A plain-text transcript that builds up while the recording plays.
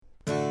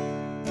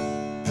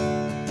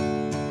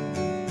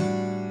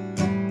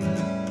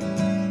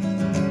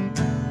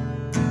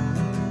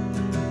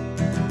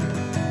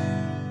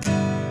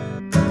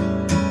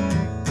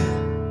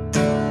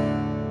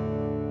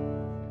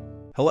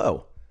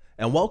Hello,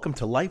 and welcome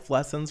to Life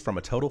Lessons from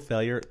a Total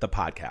Failure, the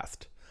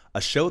podcast,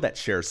 a show that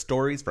shares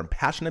stories from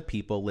passionate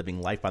people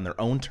living life on their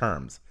own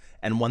terms,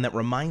 and one that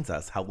reminds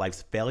us how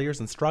life's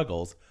failures and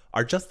struggles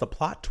are just the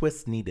plot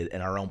twists needed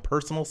in our own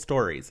personal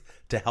stories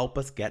to help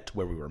us get to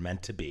where we were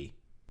meant to be.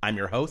 I'm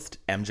your host,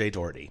 MJ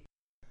Doherty.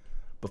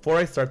 Before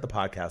I start the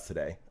podcast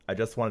today, I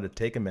just wanted to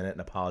take a minute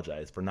and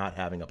apologize for not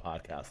having a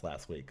podcast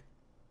last week.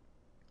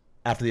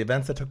 After the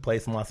events that took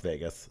place in Las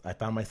Vegas, I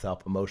found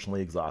myself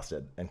emotionally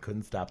exhausted and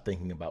couldn't stop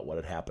thinking about what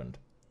had happened.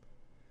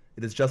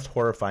 It is just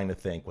horrifying to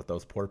think what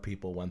those poor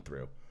people went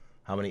through,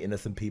 how many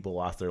innocent people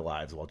lost their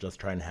lives while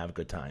just trying to have a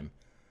good time,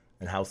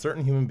 and how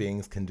certain human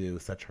beings can do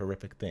such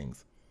horrific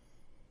things.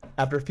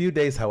 After a few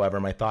days,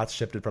 however, my thoughts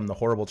shifted from the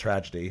horrible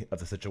tragedy of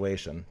the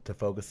situation to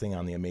focusing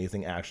on the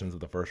amazing actions of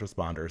the first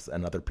responders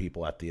and other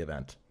people at the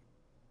event.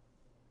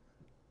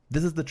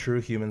 This is the true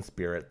human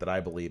spirit that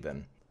I believe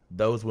in.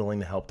 Those willing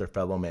to help their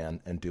fellow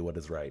man and do what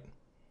is right.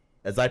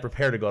 As I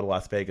prepare to go to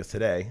Las Vegas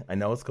today, I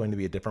know it's going to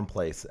be a different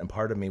place, and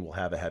part of me will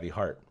have a heavy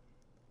heart.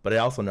 But I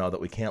also know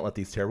that we can't let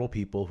these terrible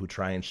people who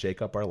try and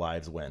shake up our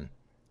lives win,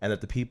 and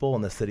that the people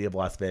in the city of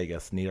Las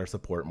Vegas need our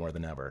support more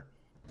than ever.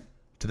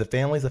 To the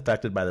families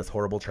affected by this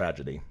horrible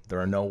tragedy, there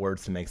are no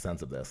words to make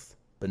sense of this,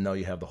 but know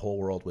you have the whole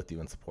world with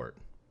you in support.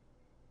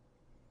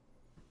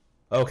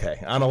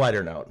 Okay, on a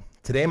lighter note,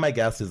 today my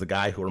guest is a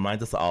guy who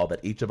reminds us all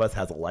that each of us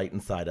has a light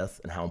inside us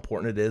and how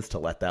important it is to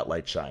let that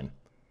light shine.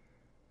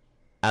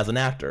 As an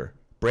actor,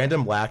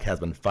 Brandon Black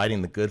has been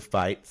fighting the good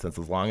fight since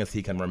as long as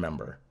he can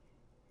remember.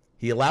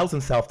 He allows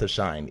himself to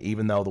shine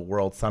even though the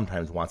world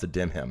sometimes wants to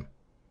dim him.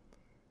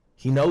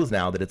 He knows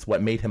now that it's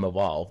what made him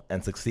evolve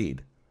and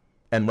succeed.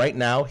 And right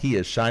now, he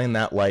is shining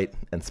that light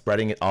and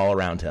spreading it all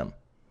around him.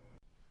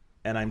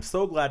 And I'm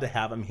so glad to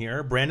have him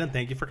here. Brandon,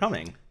 thank you for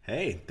coming.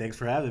 Hey, thanks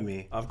for having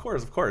me. Of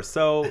course.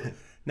 So,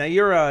 now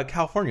you're a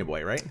California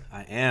boy, right?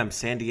 I am.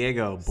 San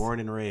Diego, born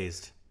and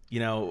raised. You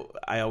know,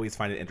 I always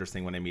find it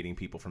interesting when I'm meeting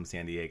people from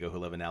San Diego who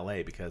live in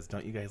LA because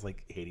don't you guys,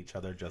 hate each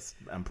other just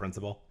on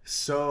principle?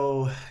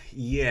 So,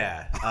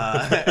 yeah.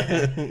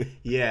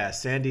 Yeah,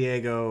 San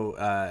Diego,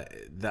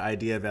 the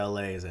idea of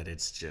LA is that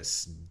it's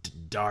just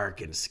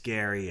dark and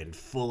scary and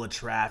full of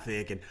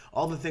traffic and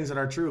all the things that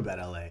are true about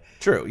LA.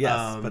 True,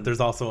 yes. But there's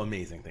also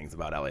amazing things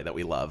about LA that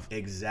we love.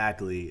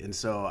 Exactly. And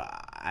so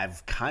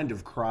I've kind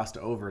of crossed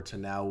over to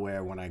now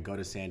where when I go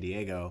to San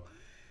Diego,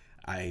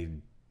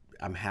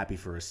 I'm happy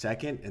for a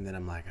second, and then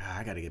I'm like,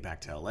 I got to get back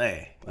to LA.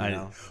 You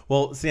know?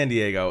 Well, San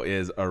Diego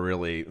is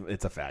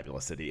it's a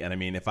fabulous city. And I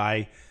mean, if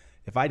I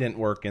didn't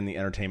work in the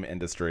entertainment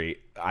industry,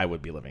 I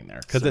would be living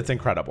there because it's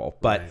incredible.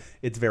 But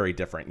It's very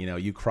different. You know,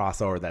 you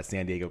cross over that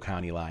San Diego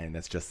County line and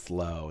it's just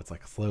slow. It's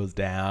like it slows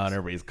down.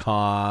 Everybody's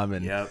calm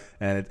and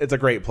it's a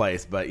great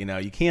place. But, you know,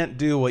 you can't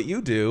do what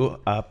you do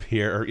up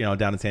here, or,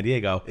 down in San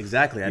Diego.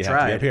 Exactly. I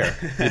tried. Have to be up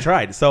here. You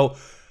tried. So,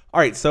 all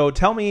right. So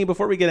tell me,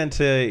 before we get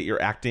into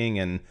your acting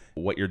and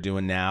what you're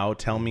doing now,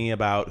 tell me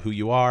about who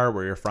you are,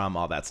 where you're from,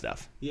 all that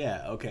stuff.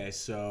 Yeah. Okay.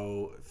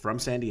 So from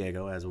San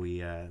Diego, as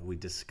we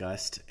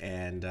discussed,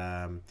 and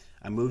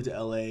I moved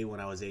to LA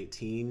when I was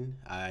 18.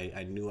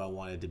 I knew I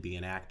wanted to be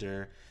an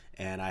actor,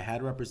 and I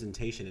had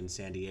representation in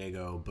San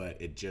Diego,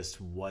 but it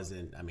just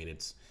wasn't. I mean,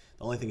 it's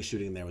the only thing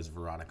shooting there was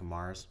Veronica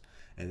Mars,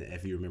 and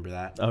if you remember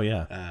that. Oh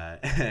yeah.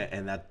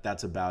 And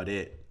that's about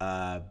it.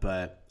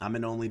 But I'm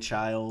an only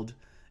child.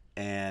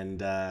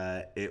 And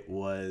it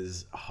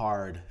was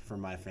hard for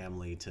my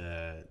family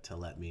to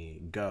let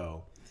me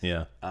go.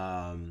 Yeah.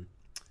 To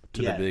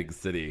the big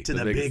city. To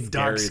the big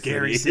dark,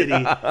 scary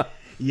city.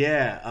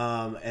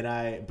 Yeah. And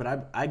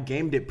I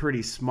gamed it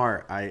pretty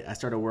smart. I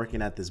started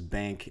working at this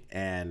bank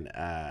and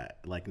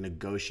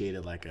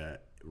negotiated a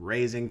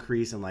raise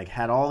increase and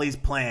had all these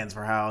plans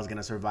for how I was going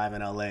to survive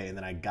in LA. And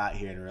then I got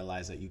here and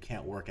realized that you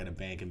can't work at a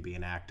bank and be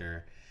an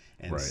actor.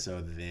 And so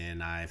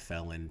then I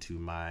fell into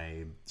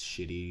my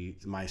string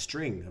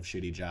of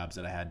shitty jobs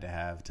that I had to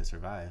have to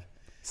survive.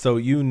 So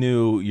you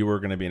knew you were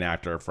going to be an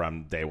actor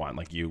from day one.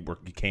 You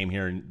came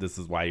here and this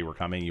is why you were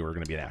coming. You were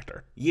going to be an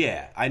actor.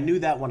 Yeah, I knew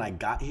that when I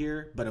got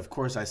here, but of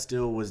course I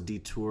still was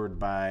detoured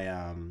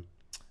by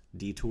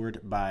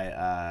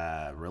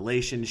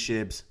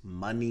relationships,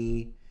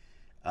 money,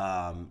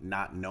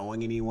 not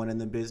knowing anyone in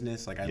the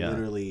business.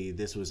 Literally,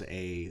 this was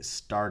a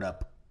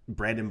startup.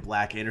 Brandon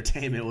Black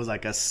Entertainment was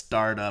like a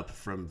startup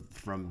from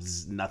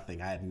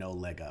nothing. I had no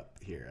leg up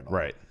here at all.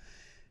 Right.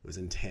 It was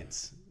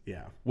intense.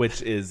 Yeah.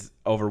 Which is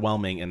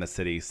overwhelming in a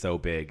city so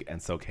big and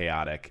so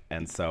chaotic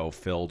and so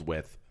filled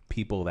with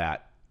people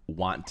that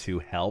want to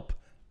help,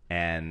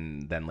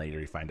 and then later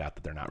you find out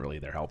that they're not really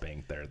there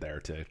helping. They're there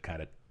to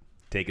kind of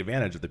take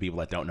advantage of the people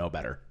that don't know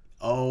better.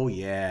 Oh,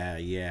 yeah.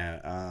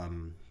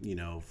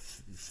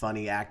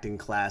 Funny acting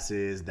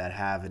classes that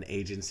have an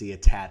agency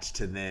attached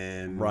to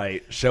them.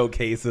 Right.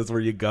 Showcases where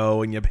you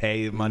go and you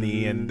pay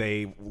money and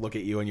they look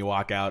at you and you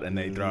walk out and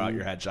they throw out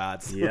your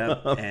headshots.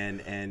 Yep.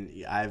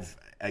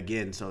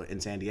 and so in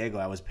San Diego,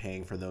 I was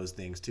paying for those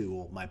things too.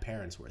 Well, my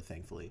parents were,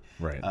 thankfully.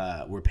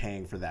 Right. Were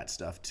paying for that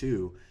stuff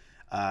too.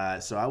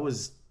 So I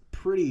was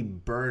pretty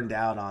burned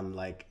out on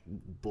like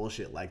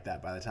bullshit like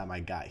that by the time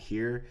I got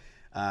here.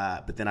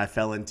 But then I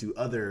fell into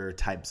other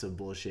types of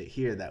bullshit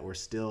here that were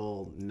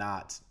still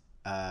not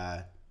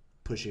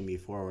pushing me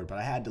forward. But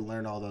I had to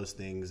learn all those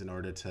things in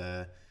order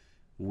to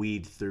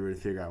weed through and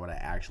figure out what I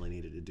actually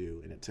needed to do.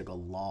 And it took a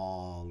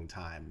long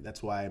time.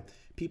 That's why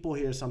people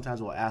here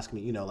sometimes will ask me,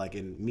 you know, like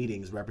in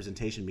meetings,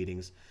 representation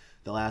meetings,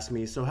 they'll ask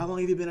me, so how long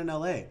have you been in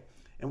LA?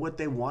 And what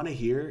they want to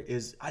hear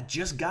is, I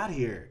just got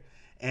here.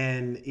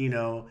 And, you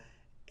know,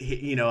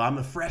 I'm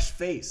a fresh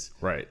face.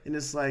 Right. And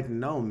it's like,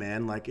 no,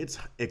 man, like it's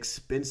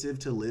expensive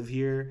to live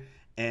here.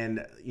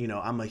 And, you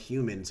know, I'm a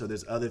human. So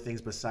there's other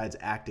things besides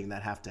acting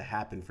that have to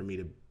happen for me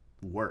to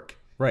work.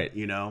 Right.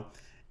 You know?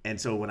 And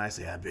so when I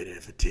say I've been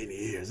here for 10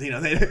 years, you know,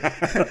 they,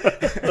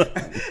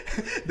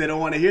 they don't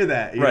want to hear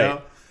that, you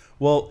know?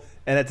 Well,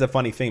 and it's a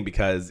funny thing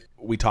because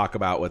we talk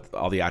about with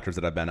all the actors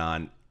that I've been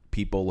on,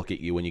 people look at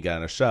you when you get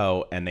on a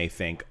show and they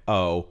think,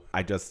 oh,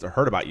 I just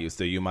heard about you,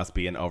 so you must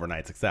be an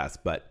overnight success.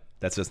 But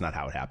that's just not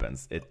how it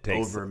happens. It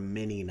takes over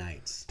many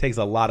nights. Takes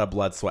a lot of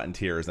blood, sweat, and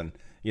tears. And,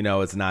 you know,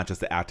 it's not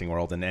just the acting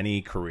world. In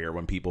any career,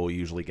 when people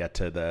usually get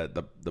to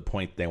the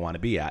point they want to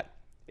be at,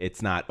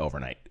 it's not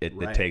overnight.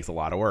 It takes a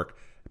lot of work.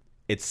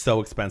 It's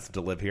so expensive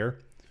to live here.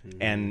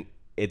 Mm-hmm. And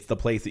it's the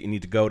place that you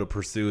need to go to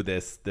pursue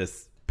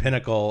this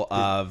pinnacle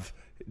of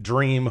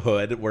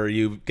dreamhood where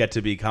you get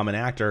to become an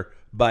actor.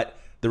 But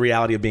the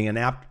reality of being an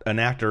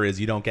actor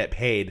is you don't get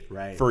paid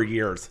for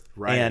years.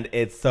 Right.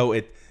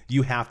 And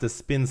you have to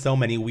spin so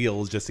many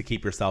wheels just to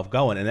keep yourself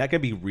going. And that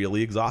can be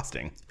really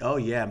exhausting. Oh,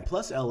 yeah. And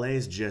plus, LA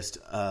is just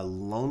a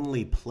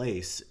lonely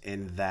place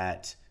in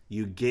that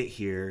you get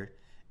here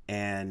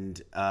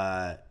and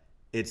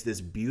it's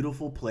this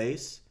beautiful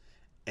place.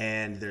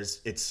 And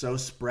it's so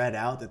spread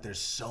out that there's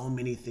so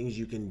many things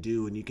you can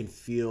do, and you can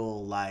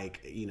feel like,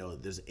 you know,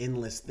 there's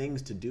endless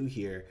things to do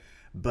here.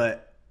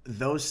 But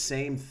those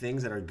same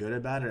things that are good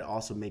about it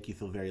also make you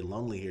feel very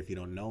lonely here if you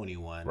don't know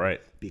anyone. Right.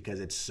 Because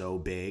it's so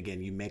big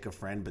and you make a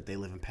friend, but they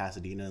live in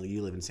Pasadena and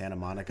you live in Santa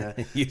Monica.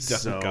 You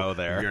don't go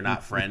there. You're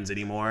not friends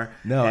anymore.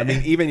 No, I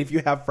mean, even if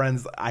you have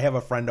friends, I have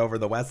a friend over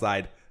the West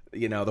Side.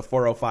 You know, the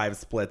 405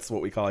 splits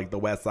what we call like the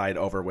West Side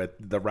over with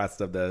the rest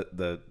of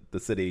the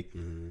city.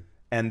 Mm-hmm.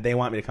 And they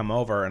want me to come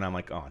over, and I'm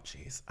like, oh,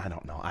 geez, I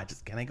don't know.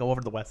 Can I go over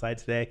to the West Side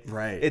today?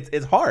 Right.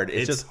 It's hard.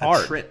 It's just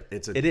hard. A trip.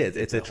 It's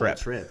a trip.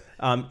 Trip.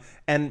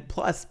 And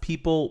plus,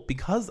 people,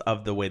 because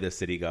of the way the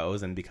city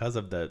goes, and because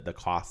of the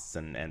costs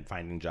and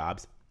finding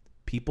jobs,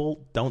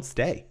 people don't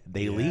stay.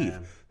 They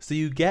leave. So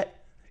you get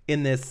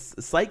in this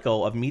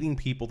cycle of meeting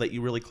people that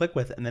you really click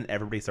with, and then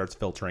everybody starts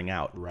filtering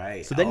out.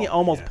 Right. So then you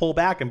almost pull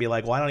back and be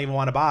like, well, I don't even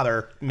want to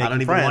bother making friends. I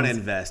don't even want to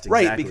invest.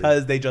 Exactly. Right,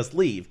 because they just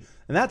leave.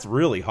 And that's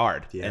really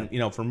hard. Yeah. And, you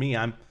know, for me,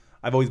 I've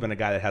always been a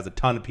guy that has a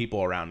ton of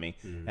people around me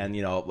and,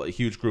 you know, a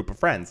huge group of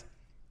friends.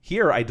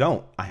 Here, I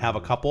don't. I have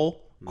a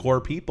couple core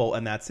people,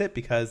 and that's it,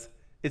 because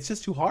it's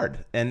just too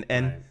hard. And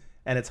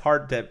it's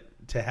hard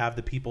to have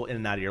the people in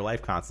and out of your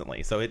life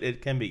constantly. So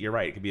it can be, you're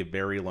right, it can be a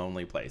very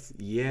lonely place.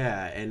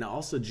 Yeah, and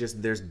also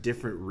just there's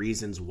different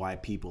reasons why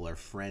people are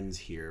friends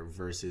here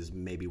versus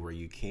maybe where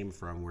you came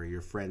from, where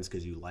you're friends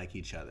because you like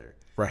each other.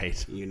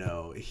 Right. You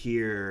know,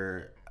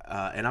 here...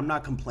 and I'm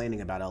not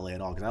complaining about LA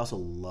at all, because I also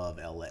love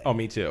LA. Oh,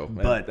 me too.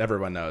 But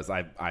everyone knows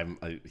I'm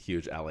a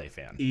huge LA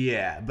fan.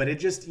 Yeah, but it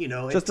just, you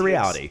know... Just the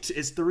reality.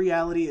 It's the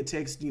reality. It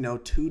takes, you know,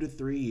 2 to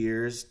 3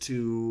 years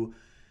to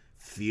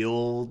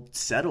feel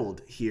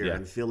settled here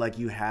and feel like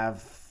you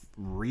have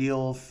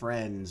real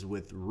friends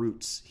with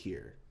roots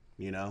here,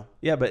 you know?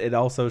 Yeah, but it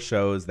also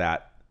shows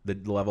that the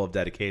level of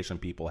dedication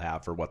people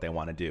have for what they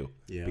want to do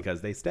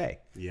because they stay.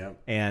 Yeah.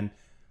 And...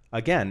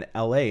 again,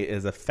 LA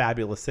is a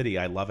fabulous city.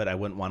 I love it. I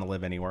wouldn't want to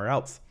live anywhere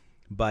else.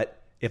 But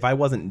if I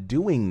wasn't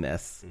doing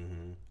this,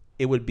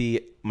 it would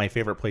be my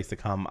favorite place to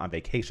come on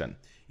vacation.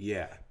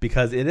 Yeah.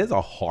 Because it is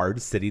a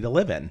hard city to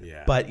live in.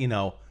 Yeah. But, you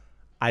know,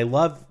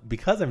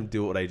 because I'm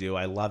doing what I do,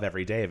 I love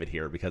every day of it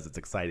here because it's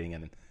exciting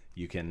and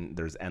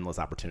there's endless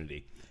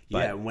opportunity.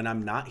 But when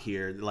I'm not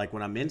here, like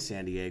when I'm in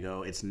San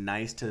Diego, it's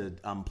nice to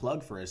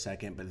unplug for a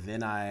second, but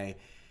then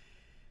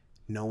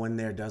no one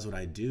there does what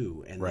I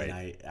do. And then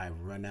I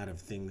run out of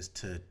things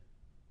to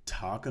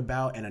talk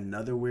about. And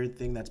another weird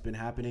thing that's been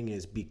happening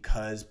is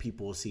because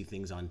people see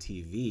things on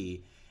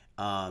TV,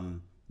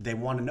 they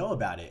want to know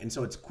about it. And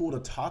so it's cool to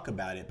talk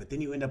about it, but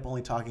then you end up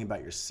only talking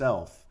about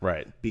yourself.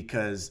 Right.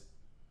 Because,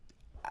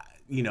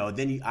 you know,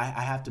 then I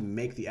have to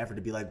make the effort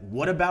to be like,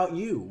 what about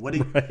you?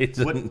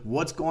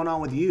 What's going on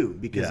with you?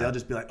 Because they'll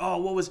just be like, oh,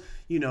 what was,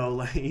 you know,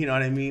 like, you know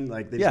what I mean?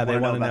 Like they just want to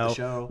know about the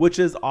show. Which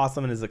is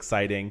awesome and is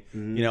exciting.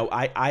 Mm-hmm. You know,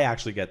 I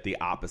actually get the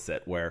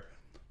opposite, where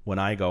when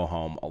I go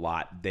home a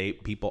lot,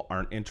 people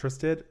aren't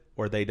interested,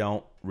 or they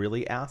don't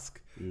really ask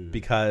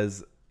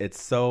because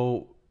it's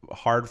so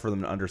hard for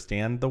them to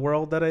understand the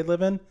world that I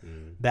live in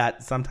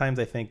that sometimes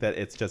I think that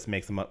it just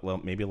makes them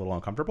maybe a little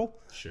uncomfortable.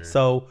 Sure.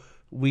 So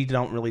we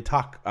don't really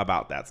talk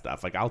about that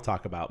stuff. Like I'll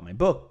talk about my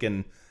book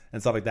and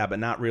stuff like that, but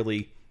not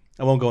really.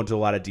 I won't go into a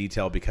lot of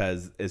detail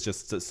because it's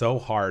just so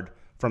hard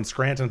from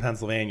Scranton,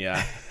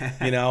 Pennsylvania.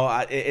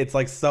 It's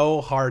like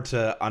so hard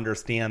to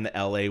understand the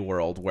LA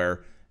world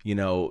where,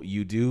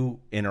 you do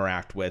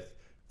interact with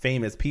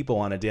famous people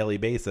on a daily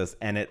basis,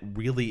 and it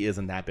really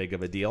isn't that big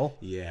of a deal.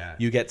 Yeah.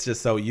 You get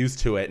just so used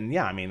to it. And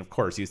of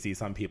course you see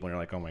some people and you're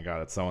like, oh my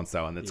God, it's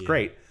so-and-so. And it's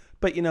great.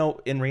 But,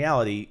 in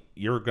reality,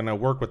 you're going to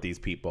work with these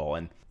people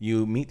and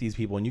you meet these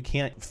people and you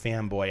can't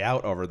fanboy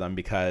out over them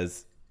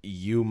because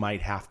you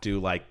might have to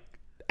like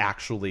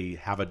actually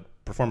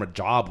perform a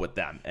job with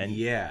them. And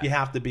you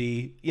have to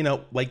be,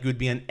 like you would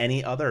be in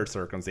any other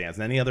circumstance,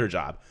 in any other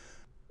job.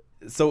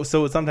 So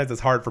sometimes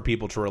it's hard for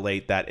people to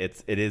relate that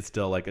it is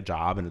still like a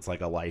job and it's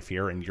like a life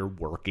here and you're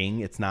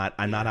working.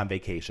 I'm not on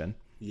vacation.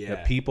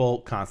 Yeah. People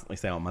constantly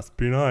say, oh, must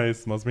be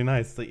nice. So,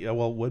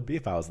 well, it would be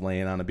if I was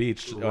laying on a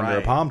beach under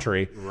a palm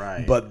tree.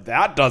 Right. But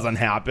that doesn't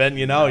happen.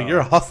 No.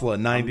 You're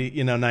hustling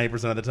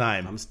 90% of the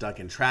time. I'm stuck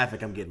in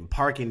traffic. I'm getting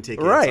parking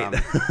tickets. Right.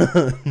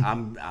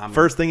 I'm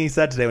First thing he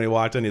said today when he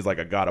walked in, he's like,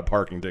 I got a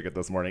parking ticket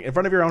this morning in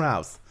front of your own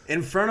house.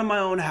 In front of my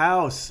own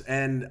house.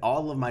 And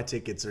all of my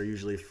tickets are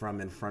usually from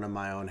in front of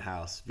my own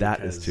house. That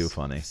is too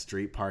funny.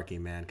 Street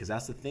parking, man. Because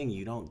that's the thing.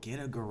 You don't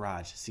get a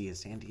garage. See, in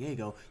San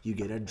Diego, you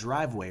get a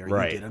driveway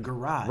or you get a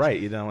garage.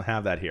 Right, you don't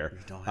have that here.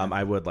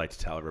 I would like to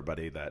tell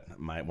everybody that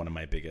one of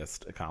my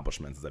biggest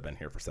accomplishments is I've been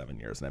here for 7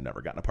 years and I've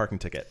never gotten a parking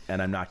ticket. And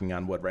I'm knocking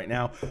on wood right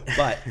now.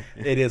 But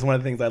it is one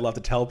of the things I love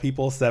to tell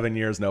people. 7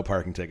 years, no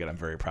parking ticket. I'm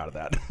very proud of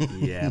that.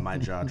 Yeah, my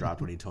jaw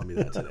dropped when he told me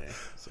that today.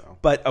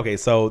 But okay,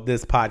 so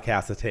this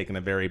podcast has taken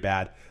a very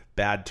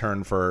bad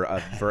turn for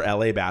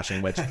LA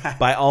bashing, which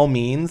by all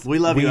means we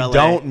love you, LA.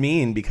 Don't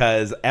mean,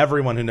 because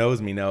everyone who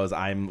knows me knows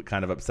I'm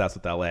kind of obsessed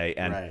with LA,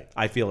 and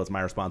I feel it's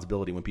my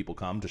responsibility when people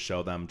come to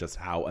show them just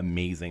how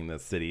amazing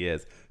this city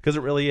is, because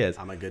it really is.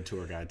 I'm a good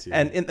tour guide too.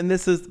 And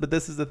this is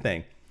the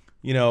thing.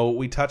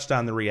 We touched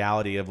on the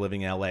reality of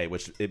living in LA,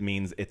 which it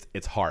means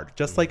it's hard.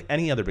 Just like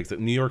any other big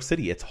city. New York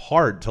City, it's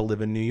hard to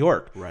live in New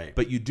York. Right.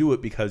 But you do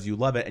it because you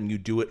love it and you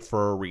do it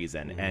for a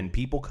reason. Mm-hmm. And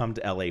people come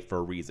to LA for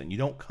a reason. You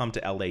don't come to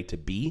LA to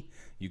be,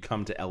 you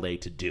come to LA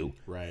to do.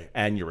 Right.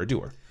 And you're a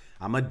doer.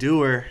 I'm a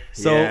doer.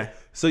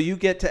 So you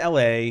get to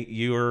LA,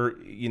 you're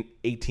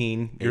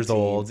 18 years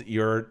old,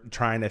 you're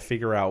trying to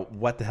figure out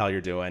what the hell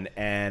you're doing.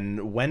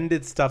 And when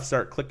did stuff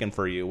start clicking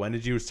for you? When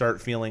did you start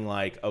feeling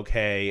like,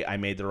 okay, I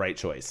made the right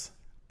choice?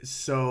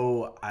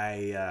 So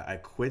I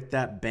quit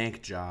that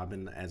bank job,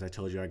 and as I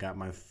told you, I got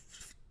my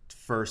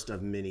first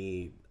of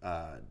many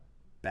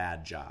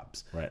bad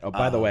jobs. Right. Oh,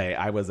 by the way,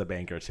 I was a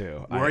banker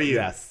too. Were you?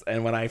 Yes.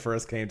 And when I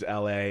first came to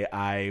LA,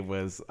 I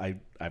was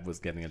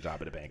getting a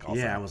job at a bank also.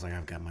 Yeah, I was like,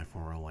 I've got my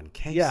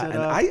 401k. Yeah, set and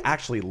up. I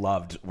actually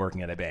loved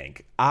working at a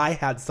bank. I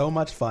had so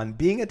much fun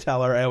being a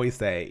teller. I always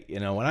say,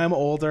 when I'm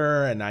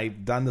older and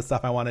I've done the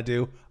stuff I want to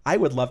do, I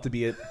would love to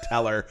be a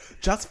teller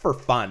just for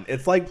fun.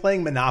 It's like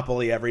playing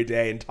Monopoly every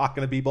day and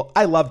talking to people.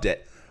 I loved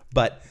it.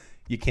 But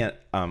you can't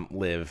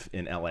live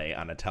in LA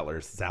on a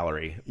teller's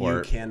salary, or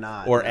you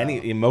cannot, or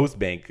in most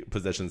bank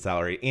position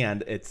salary.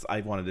 And I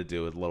wanted to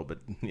do a little bit,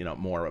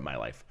 more with my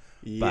life.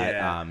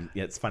 Yeah. But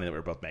it's funny that we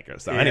were both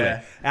bankers. So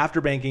anyway,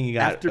 after banking, you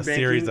got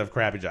series of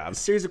crappy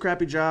jobs.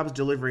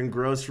 Delivering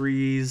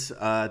groceries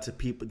to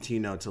people,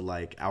 to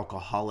like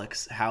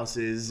alcoholics'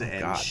 houses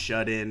and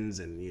shut-ins,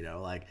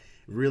 and like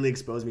really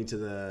exposed me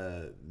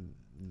to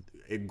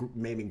it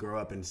made me grow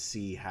up and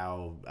see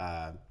how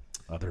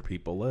other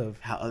people live,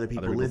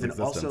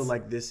 and also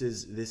like this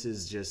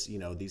is just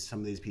some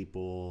of these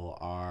people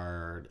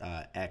are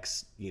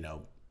ex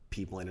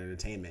people in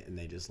entertainment, and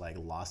they just like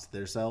lost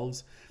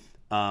themselves,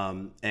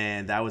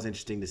 and that was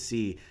interesting to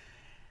see.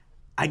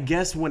 I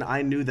guess when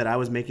I knew that I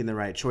was making the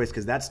right choice,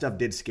 because that stuff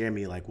did scare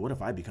me, like what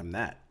if I become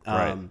that?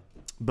 Right.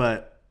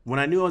 But when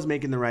I knew I was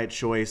making the right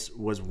choice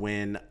was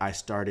when I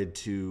started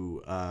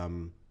to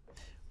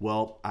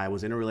I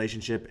was in a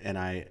relationship, and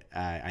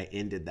I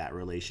ended that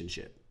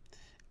relationship.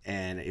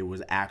 And it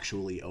was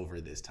actually over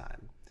this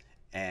time.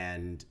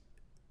 And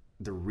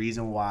the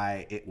reason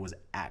why it was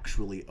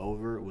actually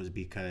over was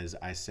because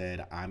I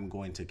said, I'm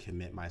going to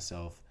commit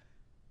myself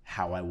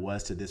how I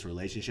was to this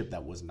relationship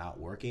that was not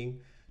working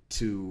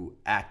to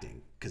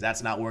acting, because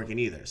that's not working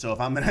either. So if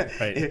I'm going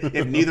to,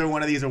 if neither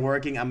one of these are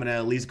working, I'm going to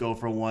at least go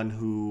for one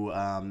who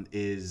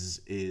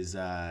is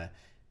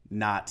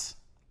not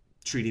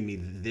treating me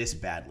this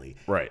badly.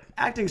 Right.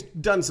 Acting's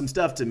done some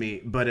stuff to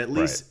me, but at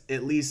least,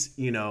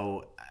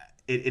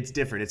 it's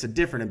different. It's a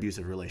different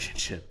abusive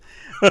relationship.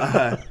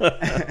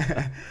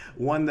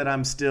 One that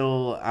I'm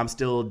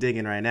still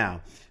digging right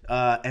now.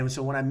 And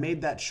so when I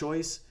made that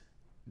choice,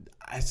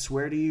 I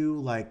swear to you,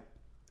 like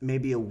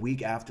maybe a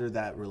week after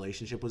that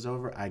relationship was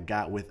over, I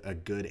got with a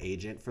good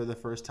agent for the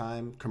first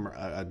time,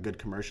 a good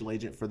commercial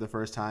agent for the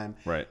first time.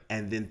 Right.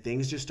 And then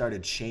things just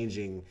started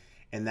changing.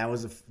 And that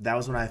was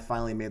when I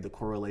finally made the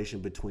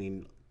correlation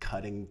between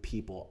cutting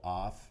people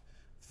off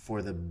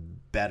for the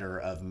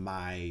bettering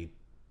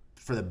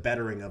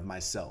of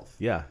myself.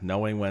 Yeah,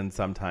 knowing when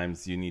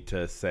sometimes you need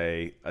to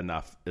say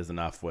enough is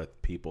enough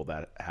with people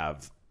that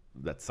have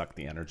suck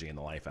the energy and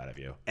the life out of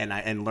you.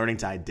 And learning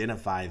to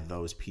identify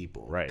those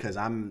people. Right. Because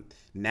I'm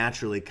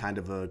naturally kind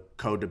of a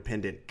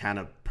codependent kind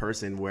of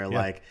person where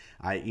like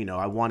I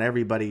want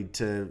everybody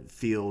to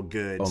feel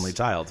good. Only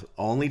child,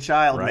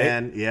 right?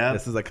 Man. Yeah.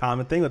 This is a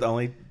common thing with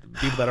only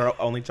people that are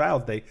only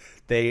child.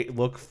 They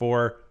look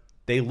for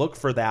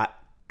that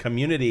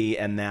community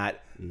and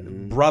that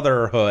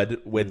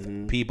brotherhood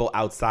with people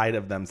outside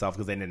of themselves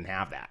because they didn't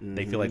have that.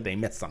 They feel like they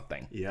missed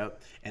something. Yep.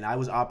 And I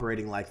was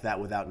operating like that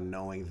without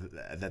knowing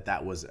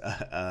that was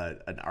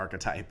an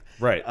archetype.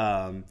 Right.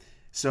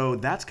 So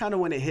that's kind of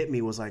when it hit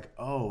me, was like,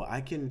 oh,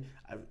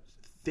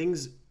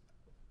 things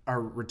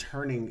are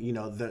returning,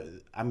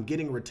 I'm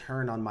getting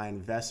return on my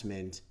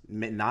investment,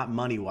 not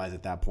money wise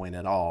at that point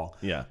at all.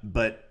 Yeah.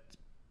 But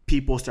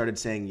people started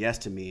saying yes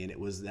to me, and it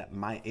was that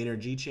my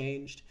energy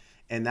changed.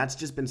 And that's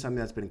just been something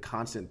that's been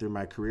constant through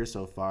my career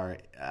so far,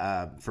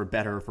 for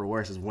better or for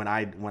worse, is when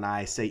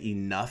I say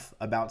enough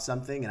about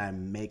something and I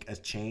make a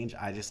change,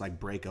 I just like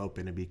break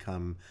open and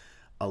become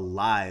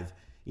alive.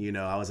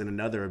 I was in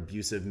another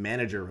abusive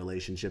manager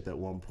relationship at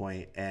one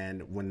point,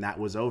 and when that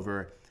was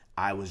over,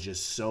 I was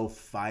just so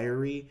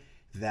fiery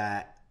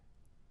that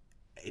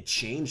it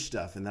changed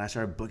stuff. And then I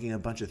started booking a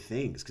bunch of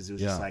things because it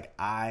was just like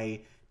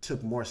I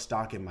took more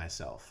stock in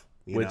myself.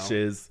 Which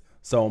is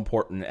so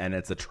important, and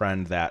it's a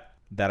trend that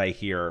I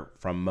hear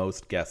from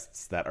most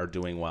guests that are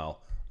doing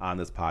well on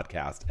this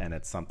podcast. And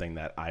it's something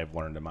that I've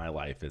learned in my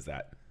life, is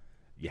that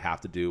you have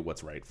to do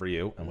what's right for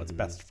you and what's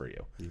best for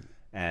you.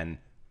 And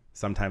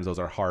sometimes those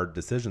are hard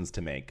decisions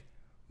to make,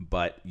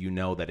 but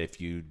that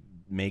if you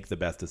make the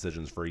best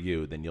decisions for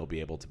you, then you'll be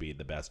able to be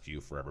the best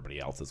you for everybody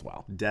else as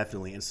well.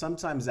 Definitely. And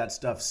sometimes that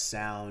stuff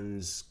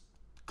sounds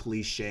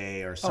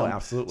cliche, or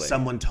absolutely.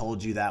 Someone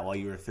told you that while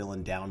you were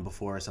feeling down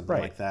before or something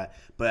like that.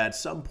 But at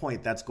some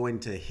point that's going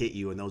to hit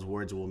you, and those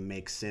words will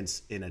make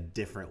sense in a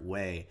different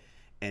way.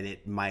 And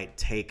it might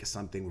take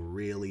something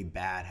really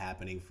bad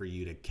happening for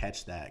you to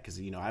catch that. Because,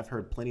 I've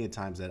heard plenty of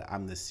times that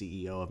I'm the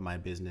CEO of my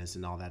business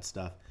and all that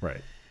stuff.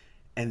 Right.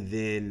 And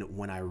then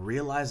when I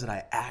realized that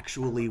I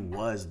actually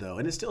was, though,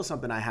 and it's still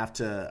something I have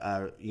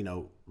to,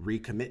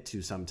 recommit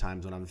to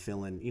sometimes when I'm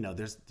feeling,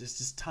 there's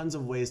just tons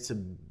of ways to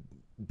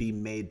be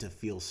made to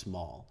feel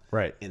small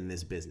in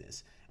this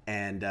business.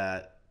 And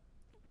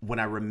when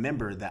I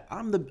remember that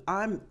I'm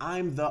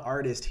the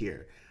artist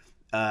here,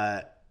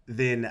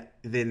 then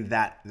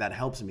that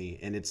helps me.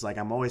 And it's like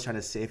I'm always trying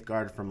to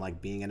safeguard from like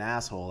being an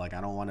asshole. Like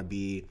I don't want to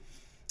be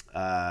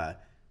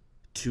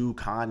too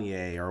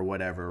Kanye or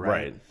whatever,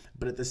 right?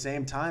 But at the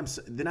same time,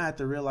 then I have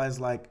to realize,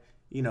 like,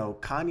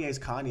 Kanye's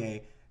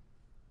Kanye,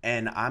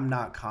 and I'm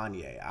not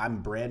Kanye.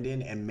 I'm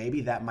Brandon, and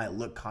maybe that might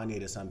look Kanye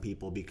to some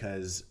people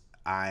because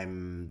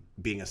I'm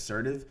being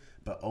assertive,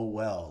 but oh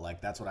well, like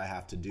that's what I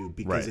have to do.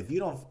 Because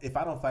if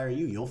I don't fire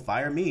you, you'll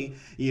fire me.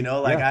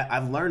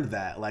 I've learned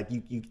that. Like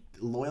you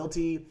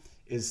loyalty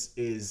is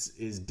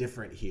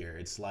different here.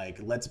 It's like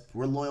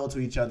we're loyal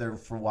to each other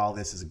for while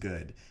this is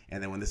good,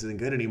 and then when this isn't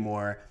good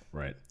anymore,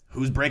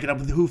 who's breaking up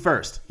with who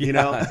first?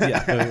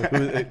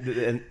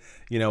 And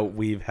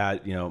we've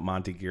had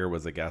Monty Gear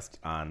was a guest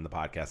on the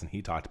podcast, and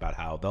he talked about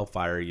how they'll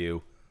fire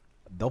you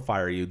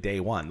day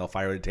one. They'll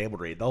fire you at table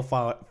read. They'll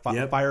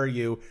fire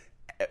you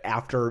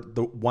after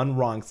the one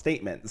wrong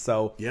statement.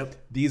 So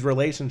these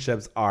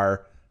relationships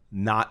are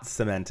not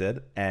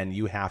cemented, and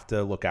you have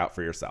to look out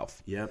for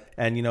yourself.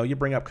 And you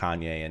bring up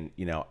Kanye, and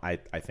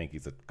I think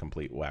he's a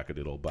complete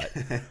wackadoodle,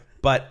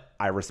 but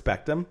I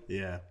respect him.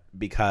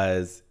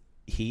 Because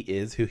he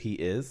is who he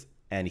is,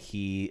 and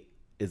he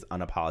is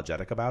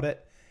unapologetic about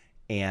it.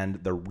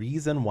 And the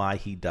reason why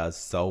he does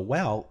so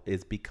well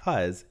is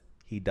because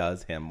he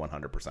does him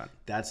 100%.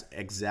 That's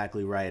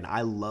exactly right. And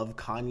I love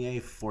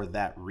Kanye for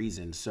that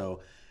reason.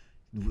 So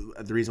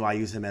the reason why I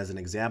use him as an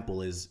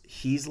example is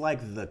he's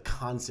like the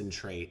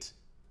concentrate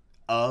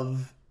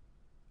of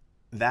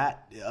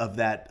that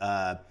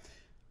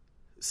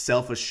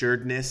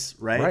self-assuredness,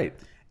 right?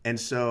 And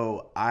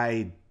so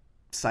I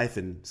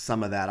siphon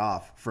some of that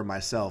off for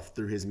myself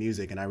through his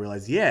music, and I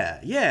realized,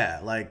 I'm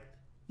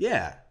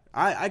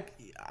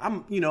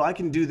I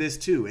can do this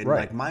too, and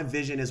like my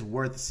vision is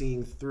worth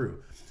seeing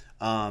through.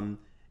 And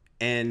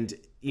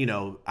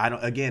I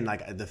don't, again,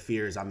 like the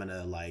fears I'm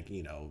gonna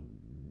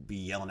be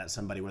yelling at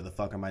somebody, where the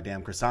fuck are my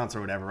damn croissants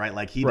or whatever, right?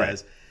 Like he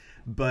does.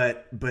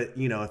 But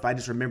if I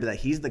just remember that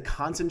he's the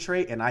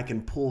concentrate and I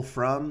can pull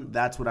from,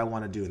 that's what I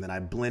want to do. And then I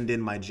blend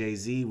in my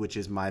Jay-Z, which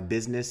is my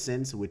business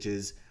sense, which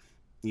is,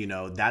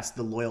 that's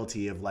the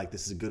loyalty of like,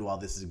 this is good while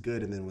this is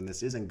good. And then when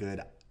this isn't good,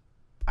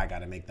 I got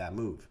to make that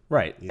move.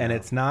 And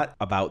it's not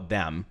about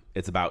them.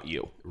 It's about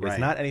you. It's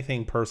not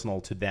anything personal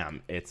to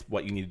them. It's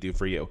what you need to do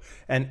for you.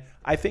 And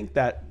I think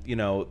that,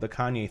 the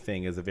Kanye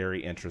thing is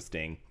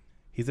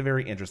he's a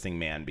very interesting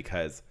man,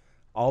 because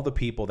all the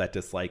people that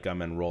dislike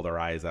him and roll their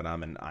eyes at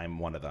him, and I'm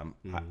one of them.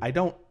 I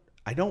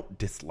don't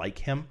dislike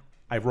him.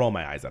 I roll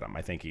my eyes at him.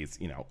 I think he's,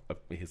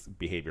 his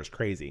behavior's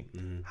crazy.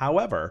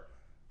 However,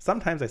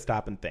 sometimes I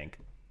stop and think,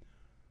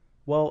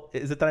 well,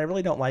 is it that I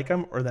really don't like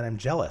him, or that I'm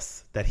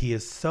jealous that he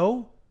is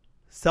so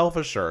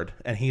self-assured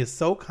and he is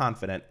so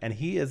confident and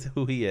he is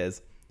who he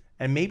is.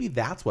 And maybe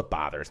that's what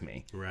bothers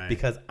me. Right.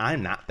 Because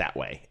I'm not that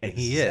way. And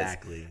he is.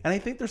 Exactly. And I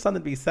think there's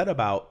something to be said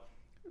about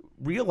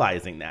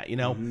realizing that,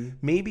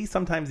 maybe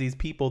sometimes these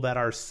people that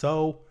are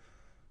so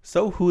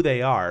who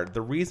they are,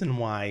 the reason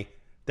why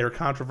they're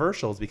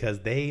controversial is because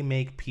they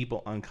make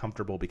people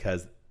uncomfortable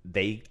because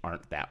they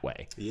aren't that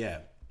way. Yeah.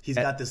 He's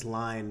got this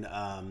line,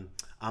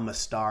 I'm a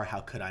star,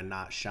 how could I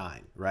not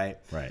shine? Right?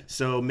 Right.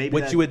 So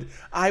maybe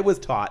I was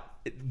taught,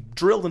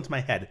 drilled into my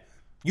head,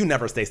 you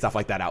never say stuff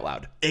like that out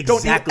loud.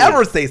 Exactly. Don't you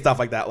ever say stuff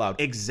like that out loud.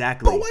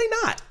 Exactly. But why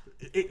not?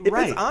 If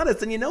it's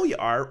honest and you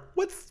are,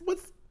 what's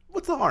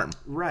the harm?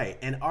 Right.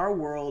 And our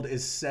world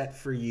is set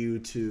for you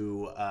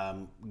to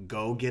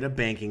go get a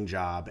banking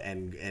job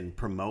and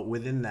promote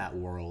within that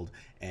world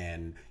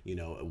and,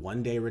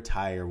 one day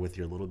retire with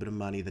your little bit of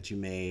money that you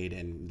made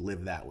and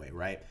live that way,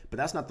 right? But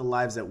that's not the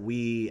lives that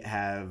we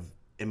have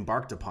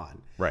embarked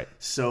upon. Right.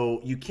 So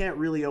you can't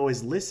really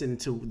always listen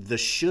to the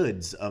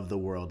shoulds of the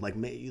world.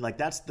 Like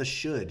that's the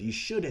should. You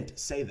shouldn't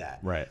say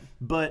that. Right.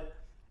 But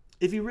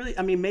if you really,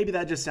 maybe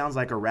that just sounds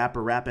like a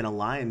rapper rapping a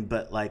line,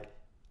 but like,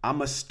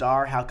 I'm a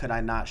star, how could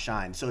I not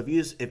shine? So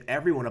if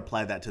everyone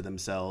applied that to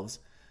themselves,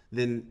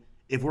 then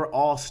if we're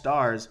all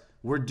stars,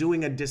 we're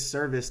doing a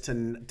disservice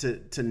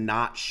to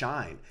not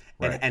shine.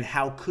 Right. And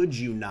how could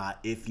you not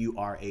if you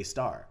are a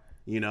star?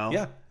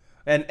 Yeah.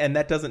 And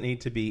that doesn't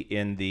need to be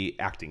in the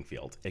acting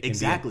field. It can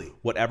Exactly. be in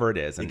whatever it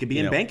is. And, it could be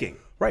in banking.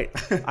 Right.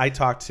 I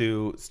talk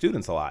to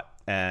students a lot,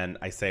 and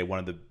I say one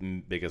of the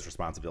biggest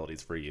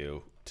responsibilities for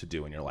you to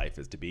do in your life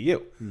is to be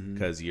you,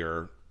 because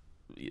you're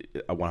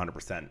a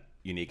 100%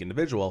 unique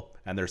individual,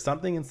 and there's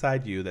something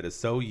inside you that is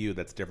so you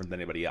that's different than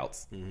anybody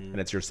else. And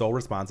it's your sole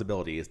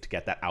responsibility is to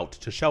get that out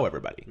to show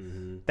everybody.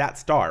 That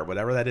star,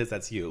 whatever that is,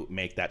 that's you,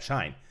 make that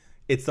shine.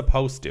 It's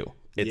supposed to.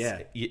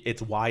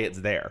 It's why it's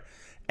there.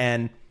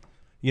 And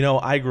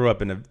I grew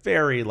up in a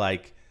very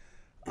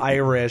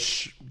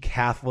Irish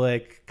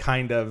Catholic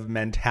kind of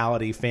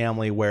mentality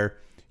family where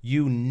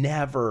you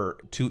never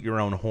toot your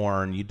own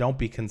horn. You don't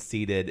be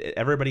conceited.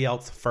 Everybody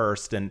else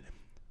first. And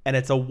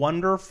it's a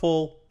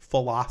wonderful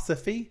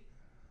philosophy,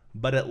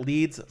 but it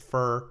leads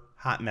for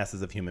hot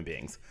messes of human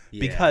beings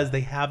because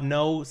they have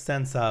no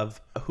sense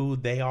of who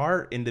they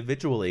are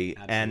individually.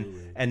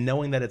 Absolutely. and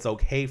knowing that it's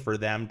okay for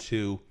them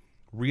to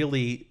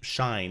really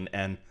shine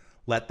and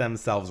let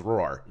themselves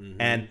roar.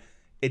 And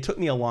it took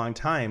me a long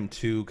time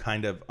to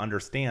kind of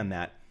understand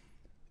that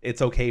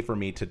it's okay for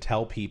me to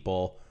tell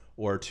people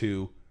or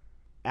to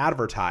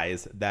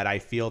advertise that I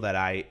feel that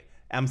I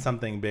am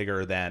something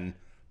bigger than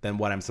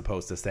what I'm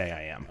supposed to say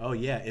I am. Oh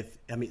yeah.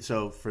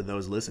 So for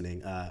those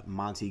listening,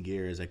 Monty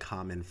Gear is a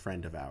common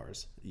friend of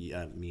ours, me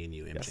and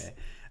you, MJ.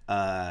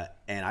 Yes.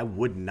 And I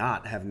would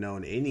not have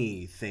known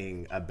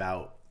anything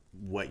about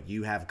what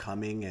you have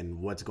coming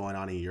and what's going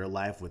on in your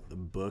life with the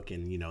book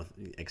and,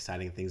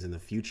 exciting things in the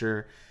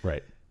future.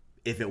 Right.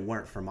 If it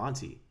weren't for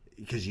Monty,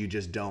 because you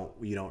don't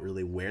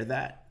really wear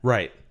that.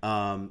 Right.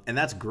 And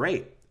that's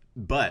great.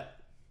 But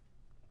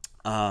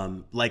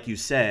like you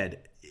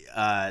said,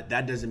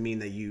 that doesn't mean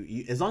that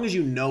you, as long as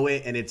you know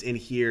it and it's in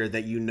here,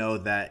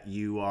 that that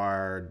you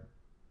are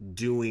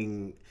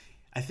doing.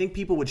 I think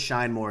people would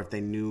shine more if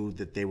they knew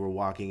that they were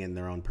walking in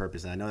their own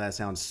purpose. And I know that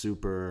sounds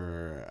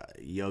super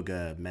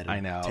yoga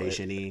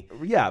meditation-y.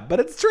 Yeah,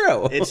 but it's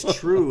true. It's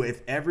true.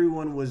 If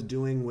everyone was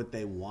doing what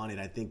they wanted,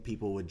 I think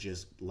people would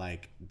just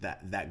like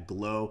that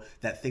glow,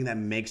 that thing that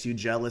makes you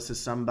jealous of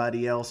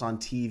somebody else on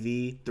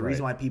TV. The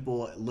reason why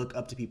people look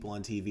up to people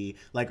on TV,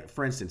 like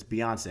for instance,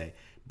 Beyonce,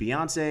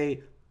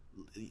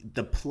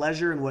 the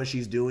pleasure in what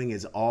she's doing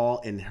is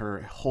all in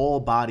her whole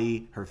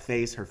body, her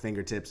face, her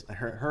fingertips,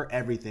 her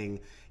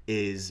everything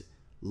is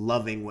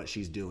loving what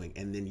she's doing.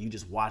 And then you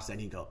just watch that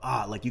and you go,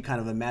 you kind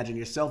of imagine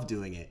yourself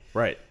doing it.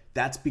 Right.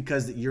 That's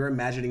because you're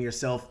imagining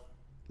yourself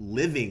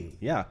living.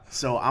 Yeah.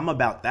 So I'm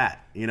about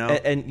that,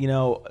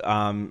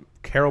 And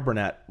Carol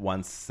Burnett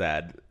once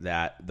said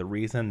that the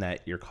reason that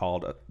you're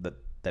called,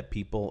 that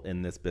people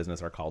in this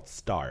business are called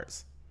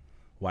stars.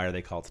 Why are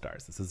they called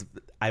stars?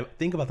 I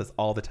think about this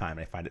all the time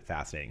and I find it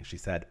fascinating. She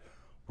said,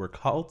 we're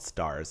called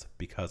stars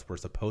because we're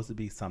supposed to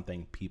be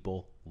something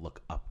people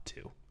look up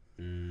to.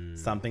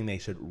 Something they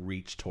should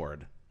reach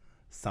toward,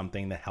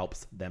 something that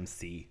helps them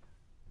see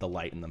the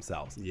light in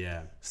themselves.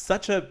 Yeah.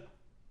 Such a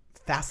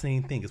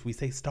fascinating thing because we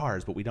say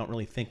stars, but we don't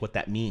really think what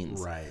that means.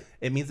 Right.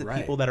 It means that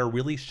people that are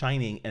really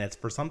shining, and it's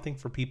for something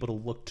for people to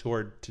look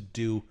toward,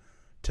 to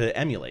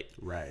emulate.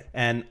 Right.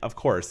 And of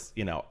course,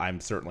 I'm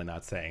certainly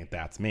not saying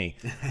that's me.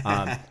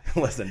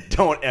 Listen,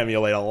 don't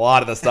emulate a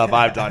lot of the stuff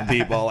I've done,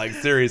 people,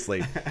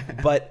 seriously.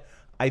 But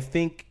I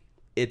think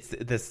it's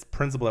this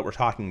principle that we're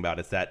talking about.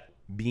 It's that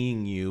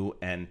being you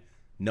and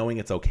knowing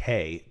it's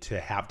okay to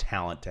have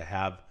talent, to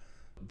have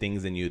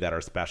things in you that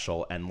are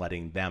special and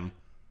letting them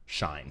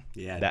shine.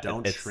 Yeah,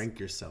 don't shrink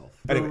yourself.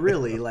 But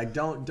really,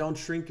 don't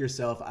shrink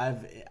yourself.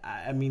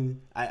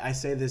 I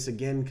say this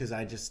again because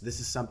this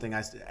is something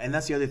and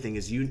that's the other thing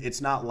is it's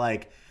not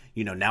like,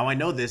 now I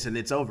know this and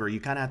it's over. You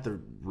kind of have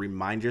to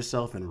remind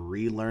yourself and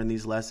relearn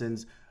these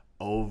lessons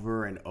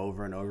over and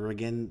over and over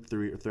again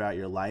throughout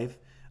your life.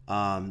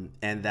 And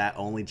that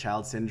only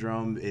child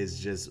syndrome is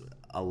just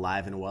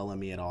alive and well in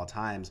me at all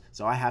times.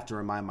 So I have to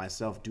remind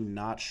myself, do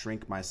not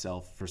shrink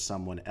myself for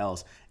someone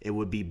else. It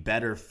would be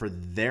better for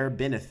their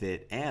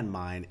benefit and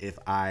mine if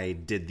I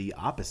did the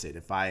opposite.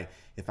 If I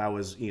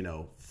was,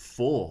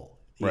 full,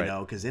 you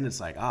know, because then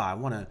it's like, I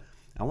want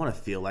to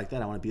feel like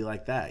that. I want to be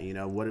like that.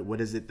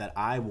 What is it that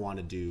I want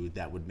to do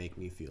that would make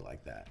me feel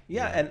like that?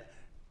 Yeah. And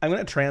I'm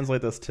going to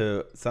translate this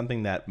to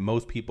something that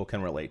most people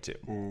can relate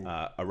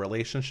to, a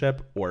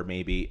relationship or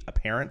maybe a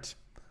parent.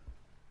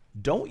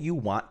 Don't you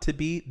want to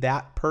be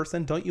that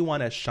person? Don't you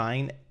want to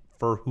shine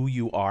for who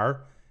you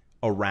are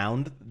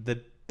around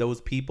those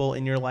people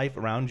in your life,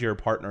 around your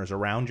partners,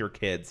 around your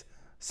kids,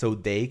 so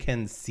they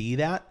can see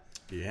that?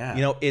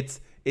 Yeah.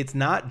 It's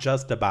not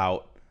just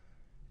about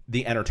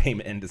the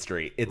entertainment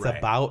industry. It's Right.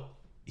 about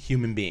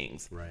human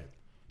beings. Right.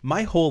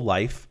 My whole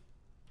life,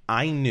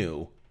 I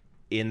knew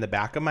in the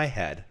back of my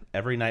head,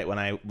 every night when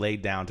I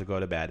laid down to go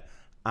to bed,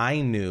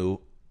 I knew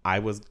I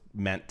was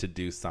meant to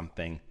do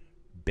something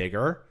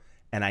bigger.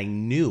 And I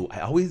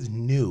always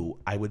knew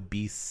I would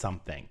be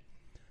something.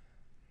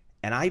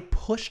 And I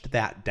pushed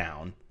that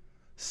down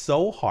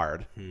so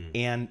hard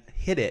and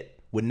hid it.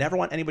 Would never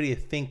want anybody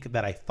to think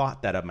that I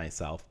thought that of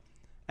myself.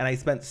 And I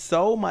spent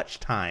so much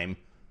time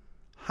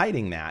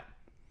hiding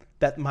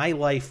that my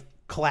life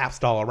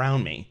collapsed all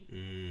around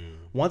me.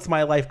 Once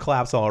my life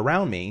collapsed all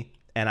around me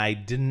and I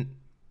didn't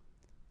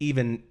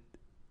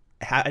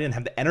have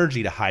the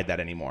energy to hide that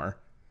anymore,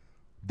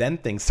 then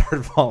things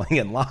started falling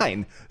in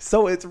line.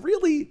 So it's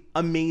really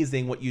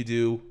amazing what you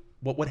do,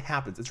 what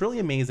happens. It's really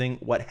amazing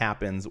what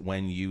happens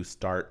when you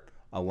start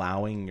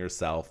allowing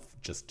yourself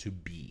just to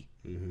be.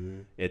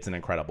 Mm-hmm. It's an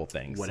incredible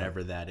thing.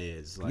 Whatever that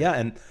is.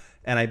 Yeah,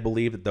 and I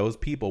believe that those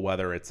people,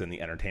 whether it's in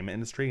the entertainment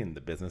industry, in the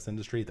business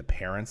industry, the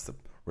parents, the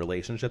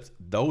relationships,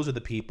 those are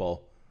the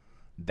people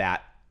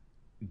that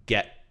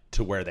get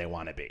to where they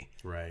want to be.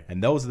 Right.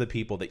 And those are the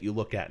people that you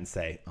look at and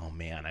say, oh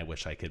man, I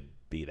wish I could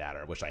be that, or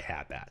I wish I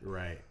had that.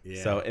 Right.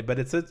 Yeah. So, but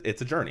it's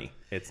a journey.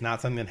 It's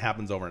not something that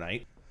happens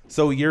overnight.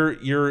 So you're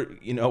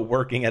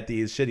working at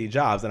these shitty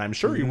jobs, and I'm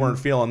sure you weren't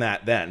feeling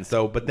that then.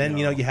 So, but then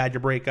you had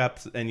your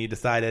breakups, and you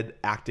decided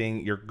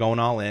acting. You're going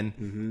all in.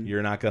 Mm-hmm.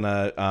 You're not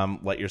gonna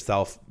let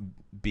yourself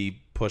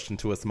be pushed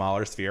into a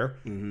smaller sphere.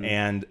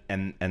 Mm-hmm.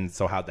 And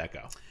so how'd that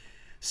go?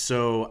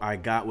 So I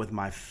got with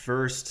my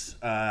first.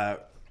 I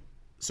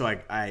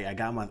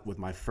got with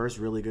my first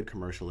really good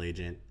commercial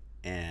agent,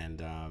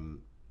 and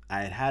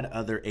I had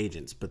other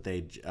agents, but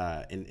they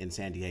in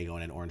San Diego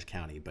and in Orange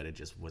County, but it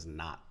just was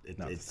not.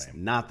 It's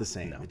not the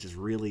same. No. It just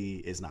really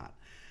is not.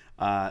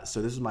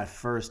 So this was my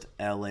first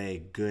LA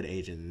good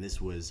agent, and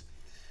this was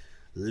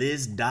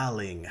Liz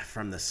Darling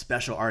from the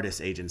Special Artists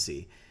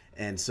Agency.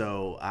 And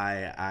so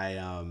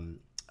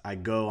I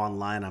go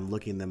online, I'm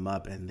looking them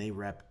up, and they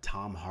rep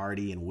Tom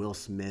Hardy and Will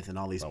Smith and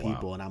all these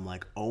people. Wow. And I'm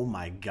like, oh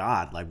my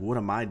God, like, what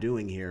am I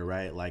doing here,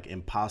 right? Like,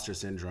 imposter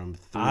syndrome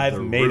through I've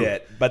the made roof.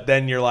 it. But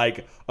then you're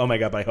like, oh my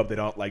God, but I hope they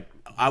don't,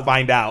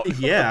 find out.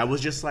 Yeah, I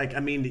was just like,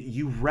 I mean,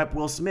 you rep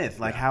Will Smith.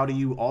 Like, how do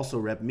you also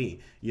rep me?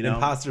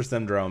 Imposter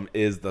syndrome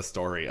is the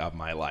story of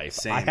my life.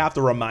 Same. I have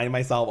to remind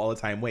myself all the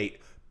time,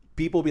 wait,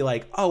 people be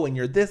like, oh, and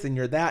you're this and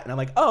you're that. And I'm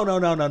like, oh,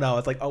 no.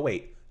 It's like, oh,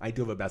 wait. I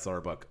do have a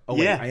bestseller book. Oh,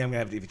 wait, I am going to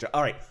have a TV show.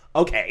 All right.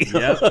 Okay.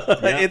 Yep.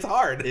 It's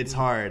hard. It's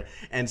hard.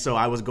 And so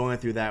I was going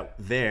through that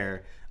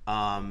there.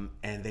 And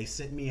they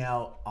sent me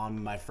out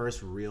on my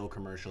first real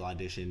commercial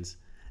auditions.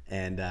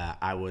 And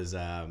I was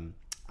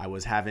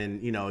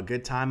having, a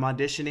good time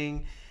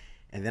auditioning.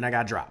 And then I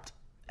got dropped.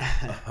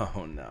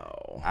 Oh,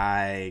 no.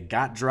 I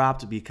got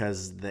dropped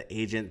because the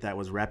agent that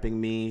was repping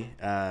me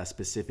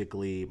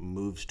specifically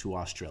moved to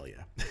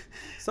Australia.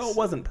 So it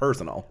wasn't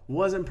personal.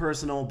 Wasn't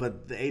personal,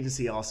 but the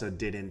agency also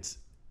didn't.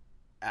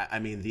 I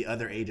mean, the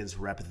other agents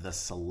rep the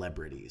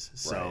celebrities.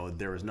 So right.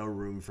 There was no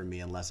room for me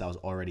unless I was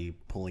already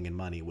pulling in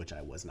money, which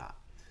I was not.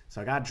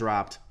 So I got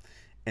dropped.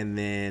 And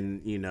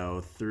then,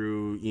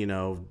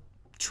 through,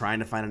 trying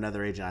to find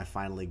another agent, I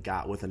finally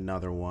got with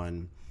another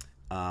one.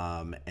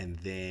 And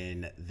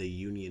then the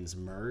unions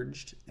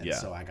merged, and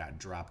so I got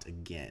dropped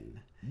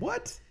again.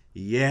 What?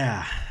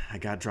 Yeah, I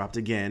got dropped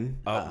again.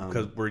 Oh,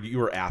 because you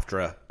were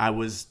AFTRA. I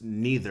was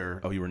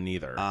neither. Oh, you were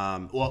neither.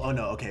 No.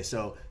 Okay,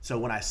 so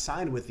when I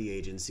signed with the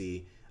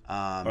agency,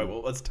 all right.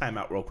 Well, let's time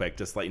out real quick,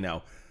 just to let you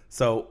know.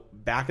 So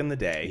back in the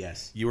day,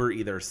 yes, you were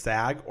either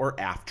SAG or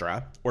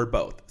AFTRA or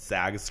both.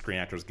 SAG is Screen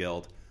Actors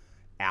Guild.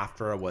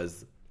 AFTRA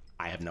was,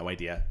 I have no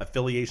idea,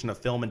 affiliation of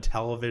Film and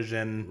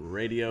Television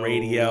Radio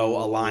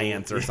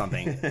Alliance or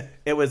something.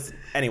 It was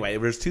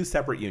two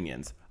separate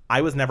unions.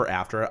 I was never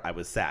AFTRA. I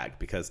was SAG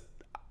because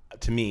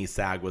to me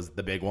SAG was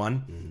the big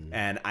one,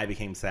 and I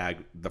became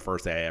SAG the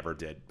first day I ever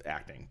did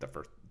acting, the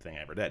first thing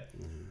I ever did.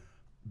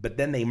 But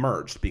then they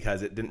merged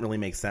because it didn't really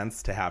make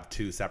sense to have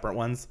two separate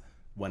ones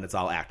when it's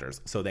all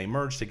actors. So they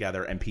merged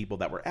together, and people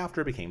that were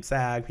AFTRA became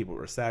SAG. People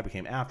who were SAG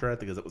became AFTRA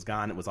because it was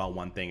gone. It was all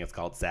one thing. It's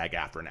called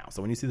SAG-AFTRA now.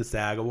 So when you see the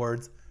SAG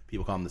Awards,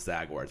 people call them the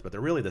SAG Awards, but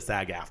they're really the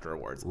SAG-AFTRA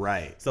Awards.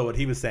 Right. So what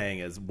he was saying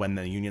is when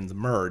the unions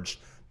merged,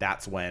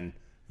 that's when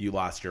you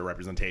lost your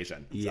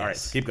representation. Yes. All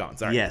right, keep going.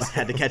 Sorry. Yes,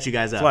 had to catch you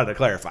guys up. Just wanted to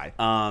clarify.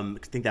 I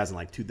think that was in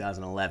like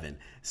 2011.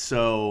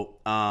 So,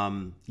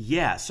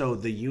 so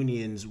the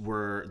unions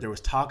there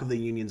was talk of the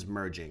unions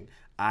merging.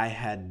 I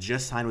had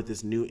just signed with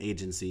this new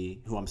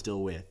agency who I'm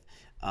still with.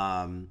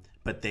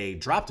 But they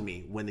dropped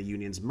me when the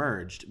unions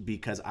merged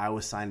because I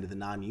was signed to the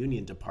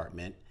non-union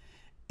department.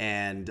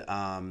 And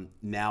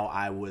now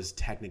I was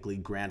technically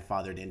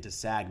grandfathered into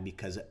SAG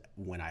because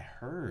when I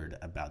heard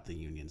about the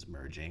unions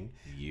merging,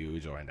 you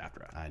joined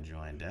AFTRA. I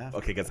joined AFTRA.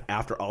 Okay, because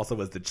AFTRA also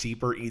was the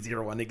cheaper,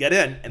 easier one to get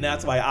in, and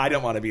that's why I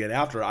didn't want to be in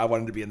AFTRA. I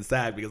wanted to be in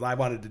SAG because I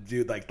wanted to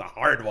do like the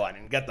hard one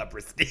and get the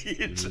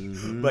prestige.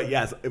 But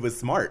yes, it was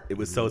smart. It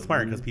was so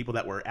smart because people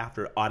that were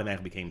AFTRA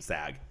automatically became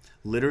SAG.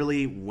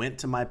 Literally went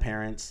to my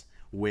parents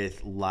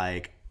with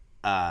like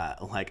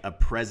a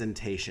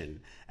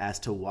presentation as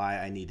to why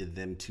I needed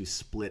them to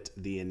split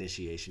the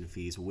initiation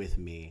fees with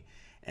me.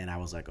 And I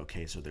was like,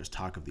 okay, so there's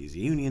talk of these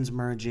unions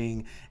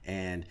merging,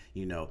 and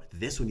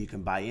this one you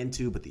can buy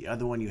into, but the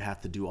other one you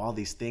have to do all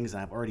these things,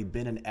 and I've already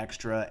been an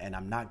extra and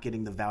I'm not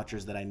getting the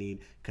vouchers that I need.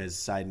 Because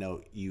side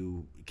note,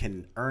 you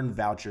can earn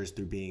vouchers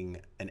through being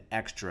an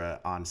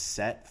extra on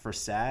set for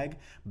SAG,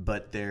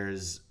 but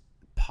there's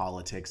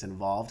politics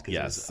involved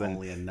because there's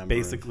only a number.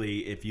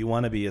 Basically, if you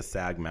want to be a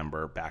SAG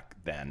member back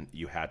then,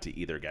 you had to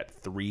either get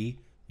 3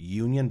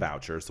 union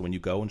vouchers. So when you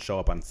go and show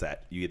up on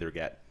set, you're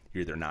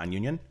either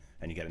non-union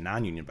and you get a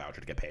non-union voucher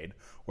to get paid,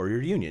 or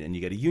you're union and you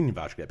get a union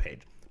voucher to get paid.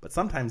 But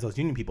sometimes those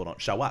union people don't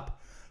show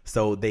up.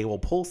 So they will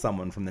pull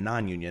someone from the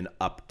non-union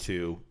up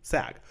to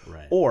SAG.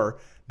 Right. Or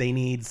they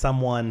need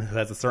someone who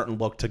has a certain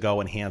look to go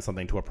and hand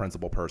something to a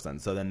principal person.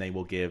 So then they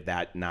will give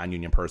that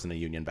non-union person a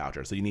union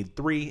voucher. So you need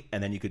 3,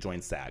 and then you could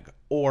join SAG.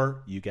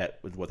 Or you get,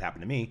 what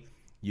happened to me,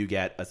 you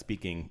get a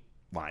speaking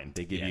line.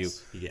 They give you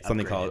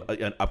something called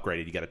an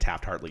upgraded. You get a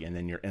Taft-Hartley, and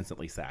then you're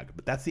instantly SAG.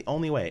 But that's the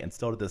only way, and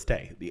still to this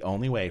day, the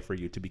only way for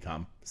you to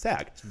become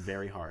SAG. It's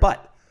very hard.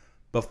 But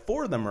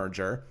before the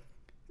merger,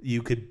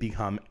 you could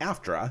become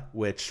AFTRA,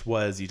 which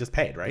was you just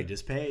paid, right? You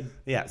just paid.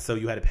 Yeah, so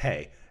you had to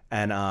pay.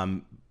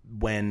 And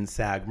when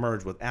SAG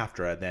merged with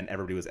AFTRA, then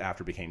everybody was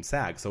AFTRA became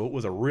SAG. So it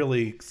was a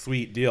really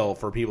sweet deal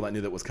for people that knew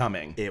that was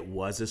coming. It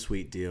was a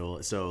sweet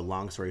deal. So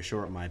long story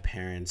short, my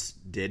parents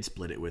did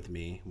split it with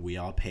me. We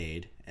all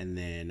paid. And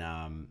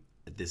then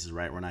this is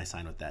right when I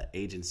signed with that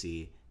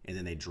agency. And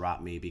then they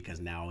dropped me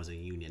because now I was a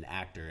union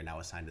actor and I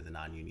was signed to the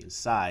non-union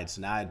side. So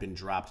now I had been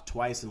dropped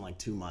twice in like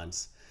 2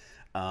 months.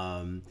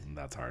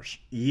 That's harsh.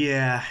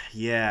 Yeah.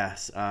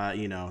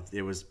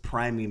 It was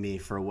priming me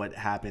for what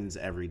happens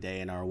every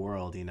day in our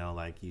world.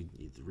 Like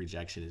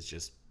rejection is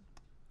just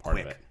part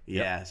quick. of it.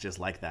 Yeah, it's just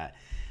like that.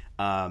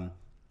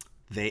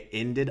 They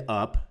ended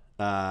up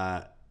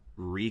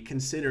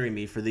reconsidering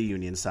me for the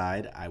union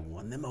side. I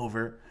won them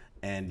over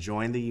and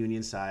joined the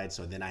union side.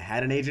 So then I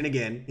had an agent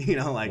again.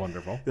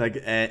 Wonderful.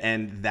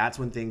 And that's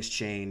when things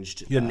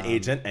changed. You had an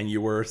agent, and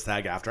you were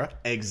SAG-AFTRA.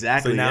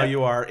 Exactly. So now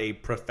you are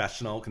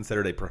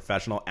considered a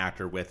professional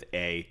actor with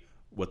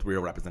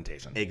real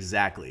representation.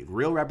 Exactly.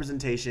 Real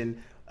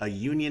representation, a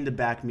union to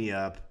back me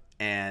up.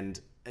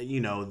 And,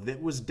 that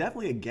was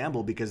definitely a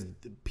gamble because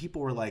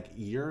people were like,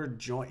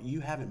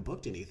 you haven't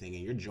booked anything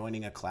and you're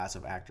joining a class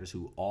of actors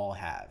who all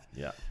have.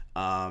 Yeah.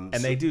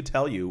 And they do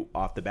tell you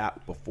off the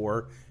bat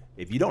before,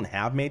 if you don't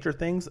have major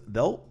things,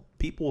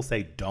 people will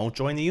say, don't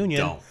join the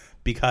union. Don't.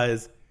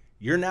 Because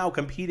you're now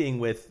competing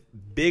with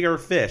bigger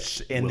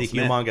fish in the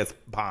humongous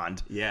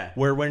pond. Yeah.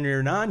 Where when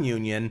you're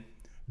non-union,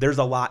 there's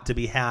a lot to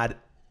be had,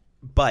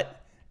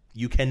 but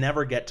you can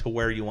never get to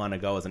where you want to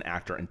go as an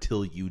actor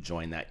until you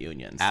join that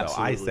union.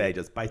 Absolutely. So I say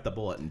just bite the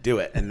bullet and do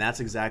it. And that's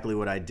exactly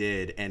what I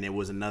did. And it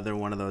was another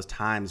one of those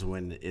times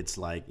when it's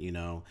like,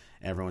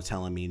 everyone's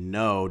telling me,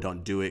 no,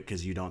 don't do it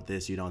because you don't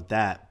this, you don't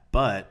that.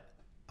 But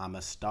I'm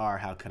a star.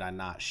 How could I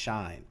not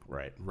shine?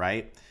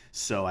 Right.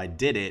 So I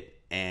did it,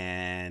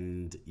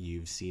 and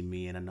you've seen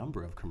me in a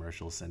number of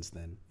commercials since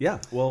then. Yeah.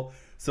 Well,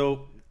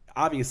 so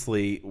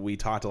obviously we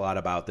talked a lot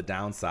about the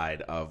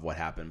downside of what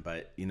happened,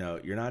 but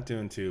you're not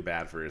doing too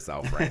bad for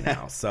yourself right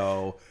now.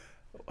 So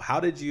how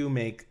did you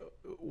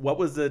what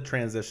was the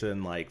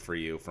transition like for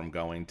you from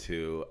going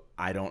to,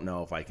 I don't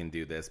know if I can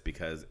do this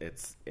because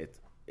it's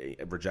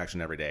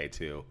rejection every day,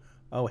 to,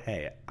 oh,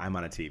 hey, I'm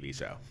on a TV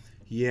show?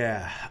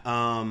 Yeah.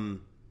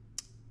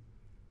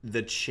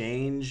 The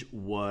change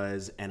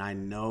was, and I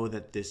know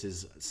that this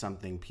is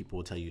something people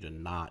will tell you to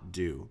not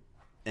do,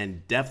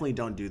 and definitely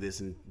don't do this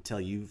until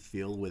you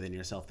feel within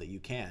yourself that you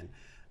can.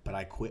 But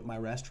I quit my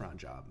restaurant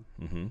job.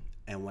 Mm-hmm.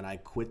 And when I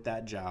quit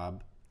that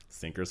job,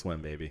 sink or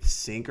swim, baby.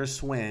 Sink or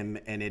swim,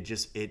 and it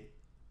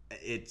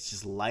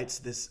just lights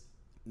this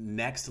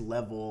next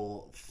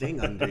level thing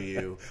under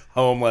you.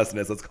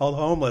 Homelessness. It's called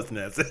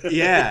homelessness.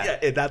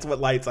 Yeah. That's what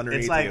lights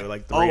underneath you.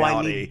 Like the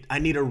reality. I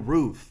need a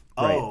roof.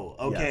 Right. Oh,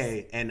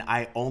 okay. Yes. And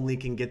I only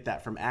can get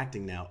that from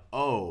acting now.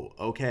 Oh,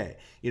 okay.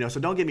 So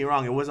don't get me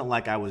wrong. It wasn't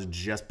like I was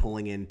just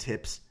pulling in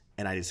tips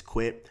and I just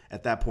quit.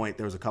 At that point,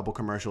 there was a couple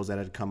commercials that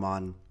had come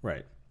on.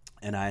 Right.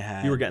 And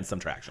you were getting some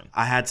traction.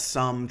 I had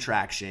some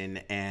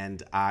traction,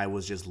 and I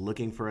was just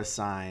looking for a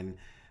sign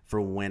for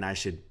when I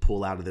should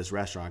pull out of this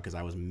restaurant because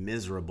I was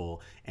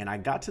miserable. And I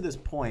got to this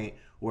point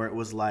where it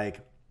was like,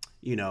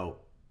 you know,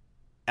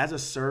 as a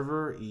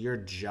server, your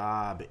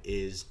job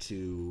is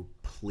to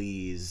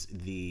please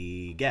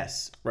the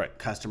guests. Right.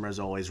 Customer's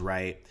always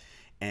right.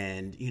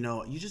 And, you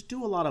know, you just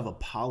do a lot of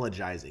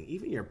apologizing.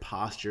 Even your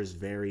posture's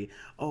very,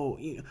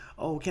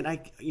 can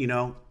I, you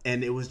know?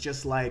 And it was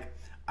just like,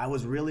 I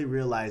was really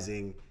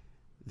realizing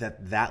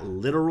that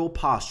literal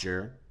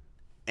posture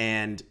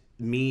and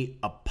me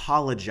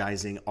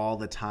apologizing all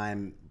the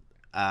time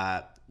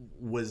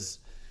was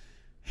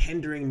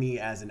hindering me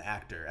as an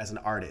actor, as an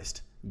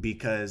artist.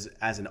 Because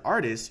as an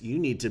artist, you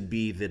need to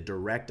be the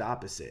direct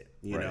opposite.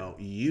 You know,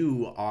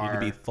 you need to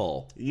be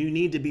full. You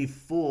need to be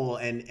full,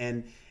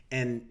 and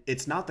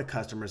it's not the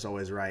customer's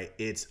always right.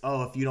 It's,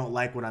 if you don't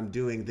like what I'm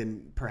doing,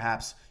 then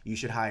perhaps you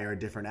should hire a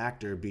different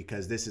actor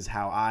because this is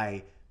how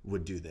I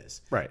would do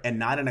this. Right. And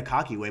not in a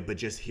cocky way, but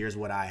just here's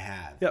what I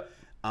have. Yep.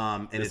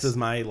 And this is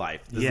my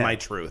life. This is my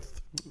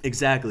truth.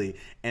 Exactly.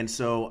 And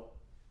so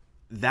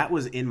that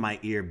was in my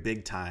ear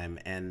big time.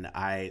 And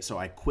I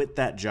quit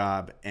that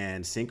job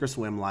and sink or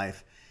swim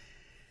life,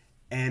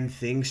 and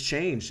things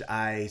changed.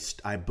 I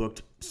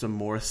booked some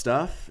more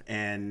stuff,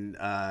 and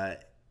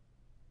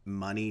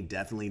money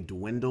definitely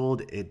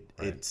dwindled.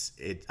 It's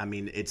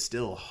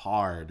still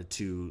hard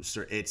to,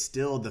 it's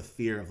still the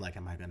fear of like,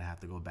 am I going to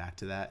have to go back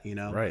to that? You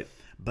know? Right.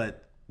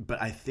 But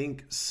I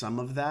think some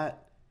of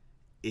that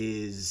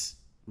is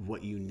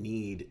what you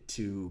need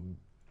to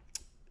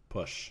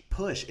push.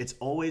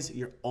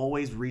 You're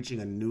always reaching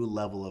a new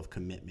level of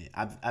commitment.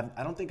 I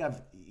don't think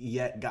I've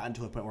yet gotten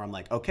to a point where I'm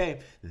like,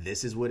 okay,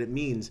 this is what it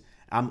means.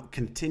 I'm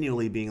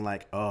continually being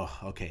like, oh,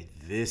 okay,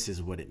 this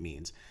is what it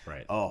means.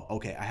 Right. Oh,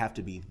 okay, I have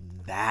to be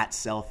that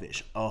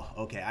selfish. Oh,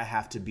 okay, I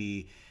have to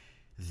be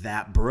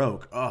that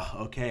broke. Oh,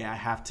 okay, I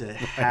have to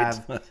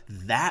have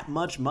that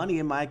much money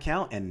in my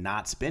account and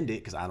not spend it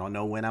because I don't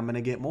know when I'm going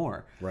to get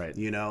more. Right.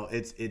 You know,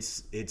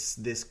 it's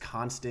this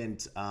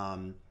constant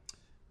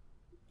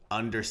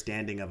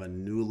understanding of a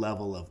new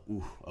level of,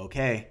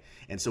 okay.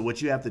 And so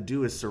what you have to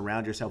do is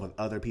surround yourself with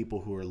other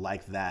people who are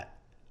like that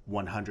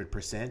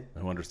 100%.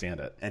 Who understand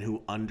it. And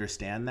who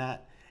understand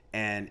that.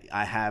 And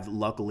I have,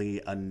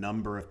 luckily, a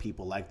number of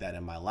people like that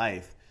in my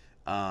life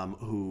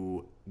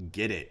who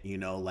get it. You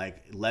know,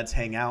 like, let's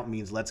hang out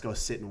means let's go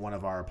sit in one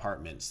of our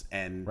apartments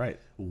and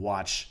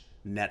watch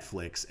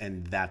Netflix,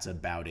 and that's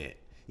about it.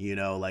 You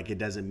know, like, it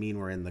doesn't mean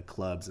we're in the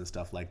clubs and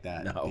stuff like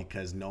that. No.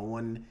 Because no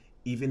one,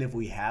 even if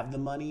we have the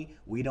money,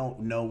 we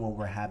don't know when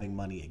we're having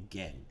money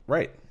again.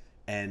 Right.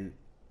 And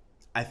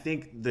I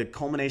think the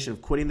culmination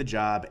of quitting the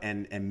job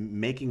and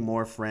making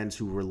more friends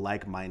who were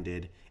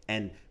like-minded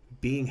and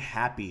being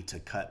happy to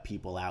cut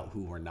people out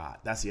who were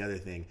not. That's the other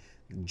thing.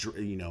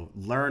 You know,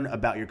 learn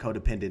about your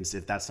codependence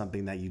if that's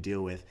something that you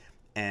deal with.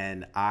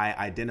 And I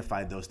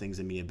identified those things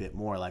in me a bit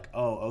more, like,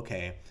 oh,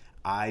 okay,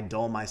 I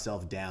dull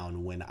myself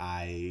down when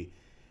I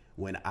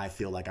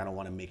feel like I don't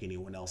want to make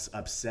anyone else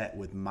upset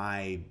with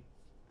my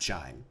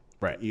shine.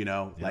 Right. You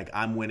know, like,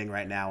 I'm winning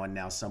right now and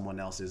now someone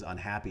else is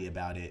unhappy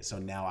about it. So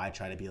now I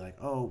try to be like,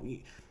 oh,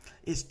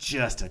 it's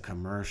just a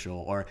commercial,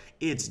 or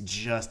it's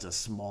just a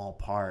small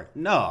part.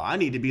 No, I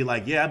need to be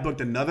like, yeah, I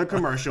booked another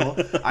commercial.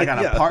 I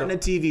got a part in a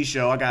TV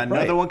show. I got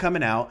another one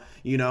coming out.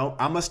 You know,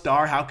 I'm a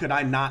star. How could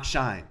I not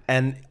shine?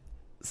 And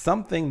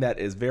something that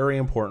is very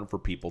important for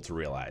people to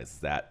realize,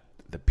 that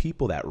the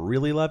people that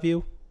really love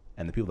you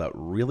and the people that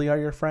really are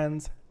your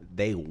friends,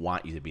 they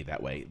want you to be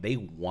that way. They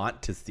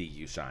want to see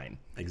you shine.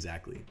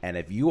 Exactly. And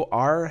if you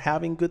are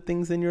having good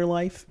things in your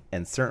life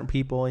and certain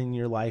people in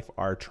your life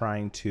are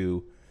trying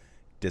to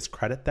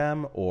discredit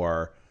them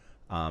or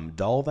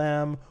dull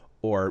them,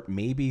 or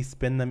maybe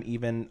spin them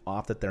even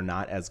off that they're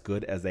not as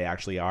good as they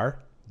actually are,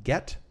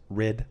 get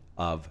rid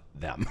of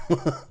them.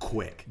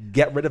 Quick.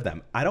 Get rid of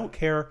them. I don't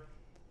care.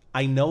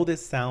 I know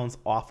this sounds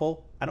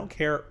awful. I don't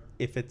care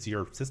if it's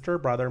your sister,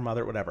 brother,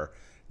 mother, whatever.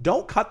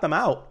 Don't cut them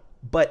out,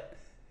 but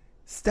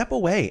step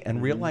away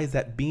and realize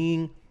that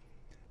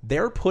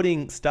they're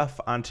putting stuff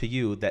onto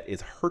you that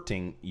is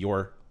hurting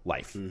your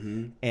life.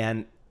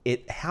 And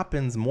it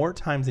happens more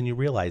times than you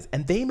realize,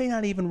 and they may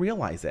not even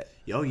realize it.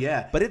 Oh,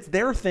 yeah. But it's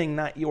their thing,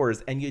 not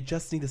yours, and you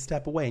just need to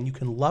step away, and you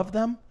can love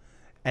them,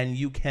 and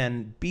you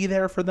can be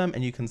there for them,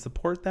 and you can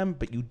support them,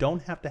 but you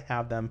don't have to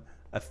have them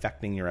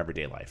affecting your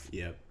everyday life.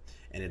 Yep.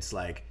 And it's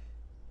like,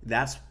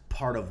 that's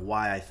part of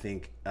why I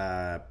think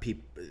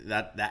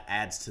that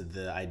adds to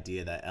the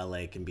idea that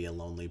LA can be a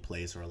lonely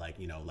place, or like,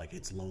 you know, like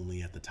it's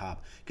lonely at the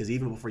top. Because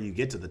even before you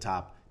get to the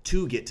top,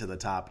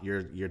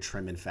 you're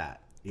trimming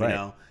fat. You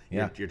know,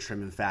 you're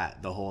trimming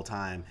fat the whole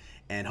time,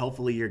 and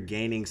hopefully you're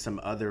gaining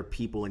some other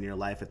people in your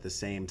life at the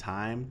same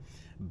time.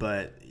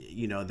 But,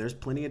 you know, there's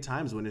plenty of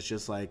times when it's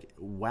just like,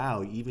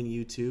 wow, even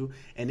you too.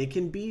 And it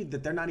can be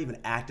that they're not even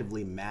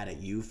actively mad at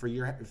you for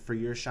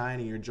your shine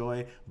and your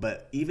joy.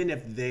 But even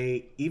if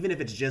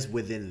it's just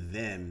within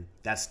them,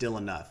 that's still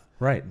enough.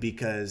 Right.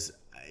 Because,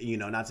 you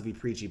know, not to be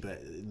preachy, but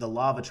the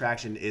law of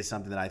attraction is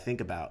something that I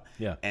think about.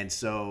 Yeah. And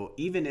so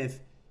even if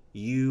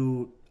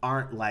you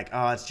aren't like,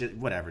 oh, it's just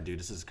whatever, dude.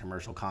 This is a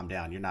commercial. Calm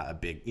down. You're not a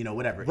big,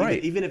 whatever.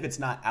 Right. Even if it's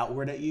not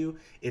outward at you,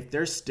 if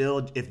they're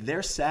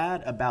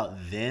sad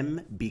about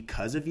them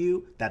because of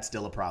you, that's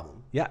still a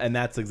problem. Yeah, and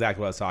that's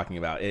exactly what I was talking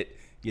about.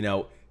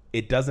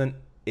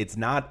 It's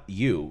not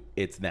you,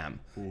 it's them.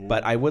 Mm-hmm.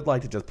 But I would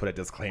like to just put a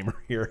disclaimer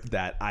here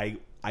that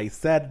I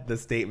said the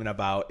statement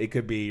about it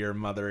could be your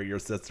mother or your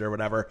sister or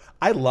whatever.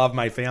 I love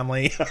my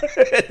family.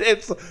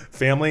 It's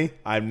family.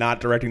 I'm not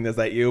directing this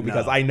at you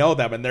because I know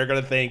them and they're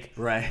going to think,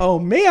 right. Oh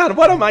man,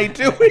 what am I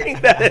doing?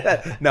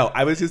 No,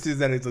 I was just using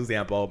that as an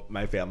example.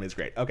 My family is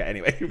great. Okay,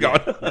 anyway, keep going.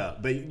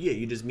 But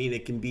you just mean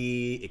it can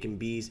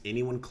be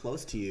anyone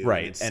close to you. Right.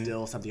 And it's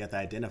still something you have to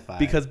identify.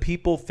 Because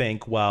people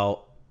think,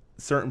 well,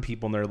 certain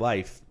people in their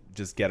life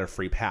just get a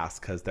free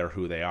pass because they're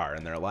who they are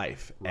in their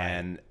life.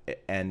 Right.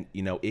 And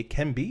it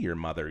can be your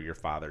mother, your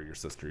father, your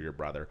sister, your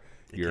brother,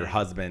 your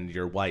husband,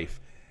 your wife.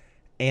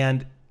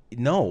 And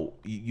no,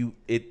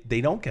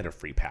 they don't get a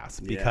free pass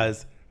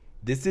because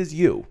this is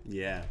you.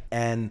 Yeah.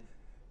 And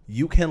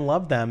you can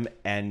love them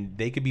and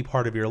they could be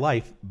part of your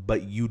life,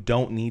 but you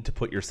don't need to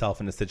put yourself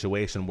in a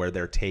situation where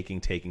they're taking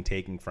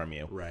from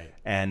you. Right.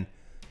 And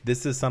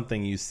this is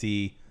something you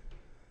see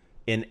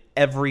in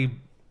every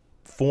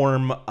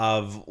form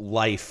of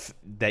life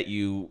that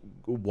you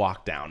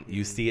walk down.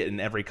 You see it in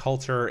every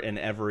culture, in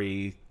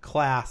every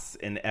class,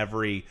 in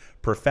every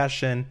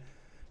profession.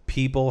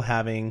 People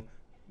having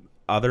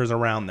others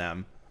around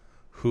them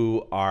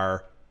who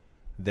are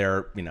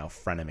their,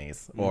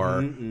 frenemies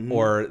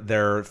or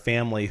their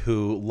family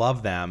who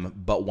love them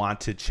but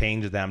want to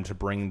change them to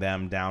bring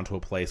them down to a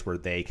place where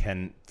they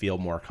can feel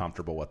more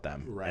comfortable with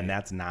them. Right. And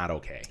that's not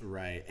okay.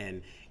 Right.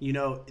 And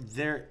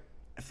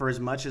for as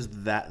much as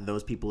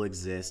those people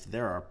exist,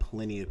 there are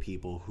plenty of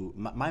people who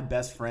my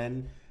best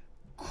friend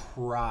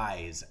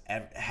cries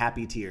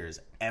happy tears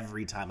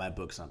every time I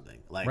book something.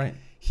 Like right.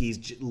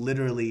 He's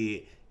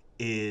literally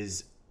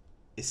is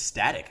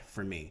ecstatic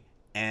for me.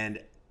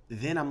 And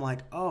then I'm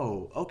like,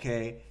 oh,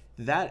 okay,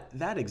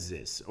 that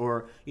exists.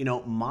 Or,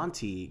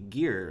 Monty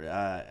Gear,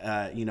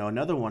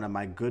 another one of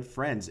my good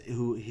friends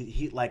who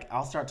he like,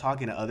 I'll start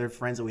talking to other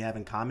friends that we have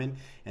in common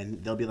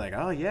and they'll be like,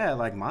 oh yeah,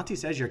 like Monty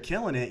says you're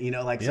killing it,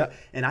 so,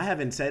 and I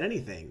haven't said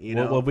anything,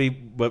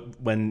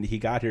 But when he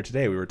got here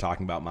today, we were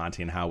talking about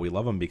Monty and how we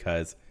love him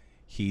because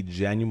he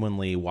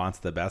genuinely wants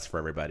the best for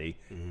everybody.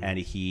 Mm-hmm. And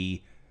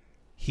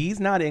he's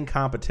not in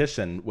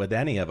competition with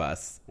any of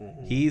us.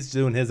 Mm-hmm. He's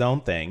doing his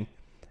own thing.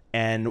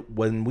 And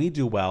when we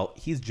do well,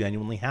 he's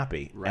genuinely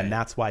happy. Right. And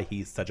that's why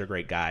he's such a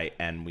great guy.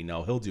 And we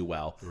know he'll do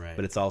well. Right.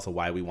 But it's also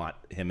why we want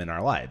him in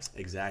our lives.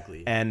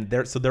 Exactly. And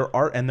there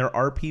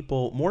are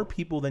people, more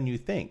people than you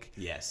think.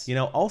 Yes.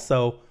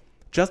 Also,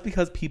 just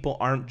because people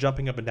aren't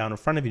jumping up and down in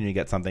front of you and you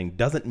get something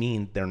doesn't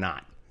mean they're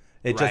not.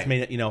 It just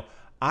means,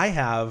 I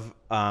have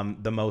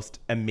the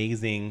most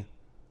amazing,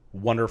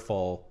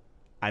 wonderful,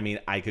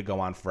 I could go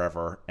on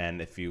forever.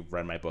 And if you've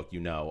read my book,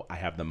 I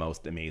have the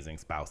most amazing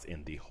spouse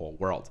in the whole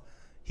world.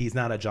 He's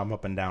not a jump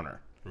up and downer.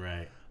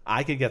 Right.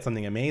 I could get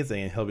something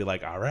amazing and he'll be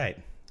like, all right.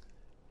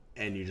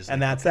 And you just and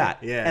that's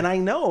that. Yeah. And I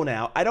know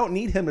now I don't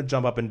need him to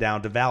jump up and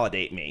down to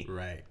validate me.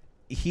 Right.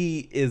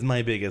 He is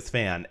my biggest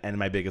fan and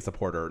my biggest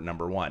supporter,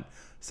 number one.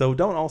 So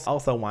don't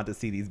also want to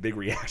see these big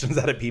reactions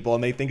out of people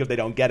and they think if they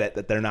don't get it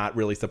that they're not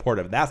really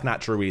supportive. That's not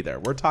true either.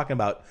 We're talking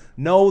about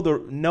know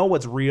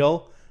what's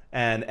real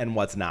and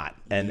what's not.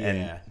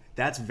 And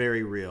that's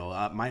very real.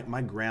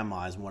 My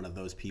grandma is one of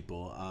those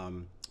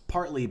people.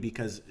 Partly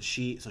because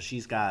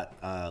she's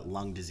got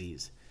lung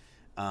disease,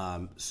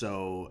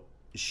 so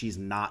she's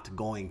not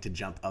going to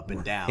jump up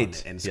and down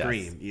and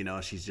scream.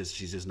 Yes. She's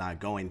just not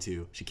going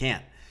to. She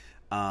can't.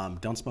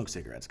 Don't smoke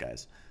cigarettes,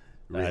 guys.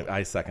 Really.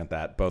 I second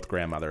that. Both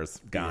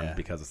grandmothers gone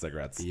because of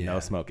cigarettes. Yeah. No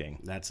smoking.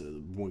 That's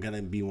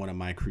gonna be one of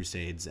my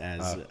crusades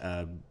as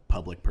a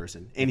public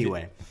person.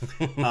 Anyway,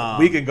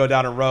 we can go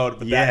down a road,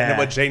 but that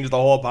would change the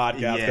whole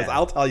podcast because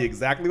I'll tell you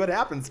exactly what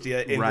happens to you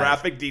in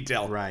graphic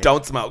detail. Right.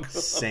 Don't smoke.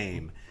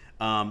 Same.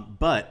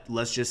 But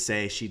let's just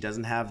say she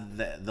doesn't have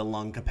the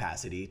lung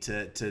capacity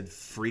to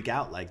freak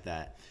out like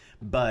that.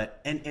 But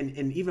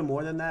and even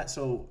more than that,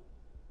 so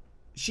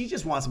she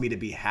just wants me to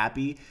be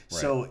happy.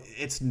 Right. So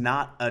it's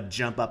not a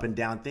jump up and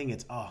down thing.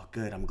 It's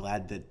good. I'm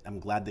glad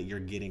that you're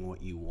getting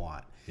what you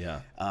want.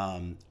 Yeah.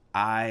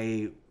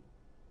 I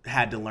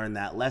had to learn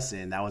that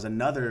lesson. That was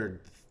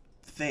another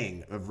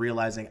thing of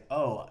realizing,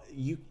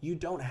 you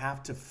don't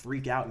have to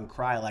freak out and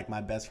cry like my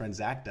best friend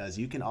Zach does.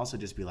 You can also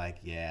just be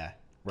like,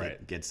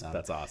 get some.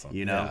 That's awesome.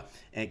 And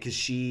because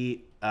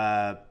she,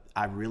 I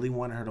really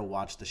wanted her to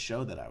watch the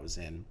show that I was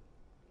in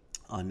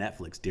on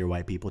Netflix, Dear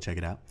White People. Check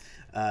it out.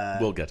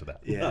 We'll get to that.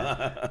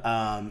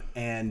 Yeah.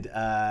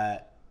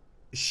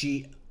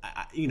 She,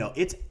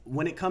 it's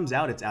when it comes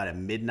out, it's out at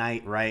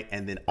midnight, right?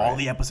 And then all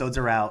the episodes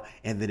are out,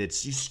 and then you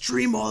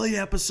stream all the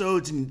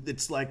episodes, and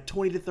it's like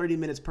 20 to 30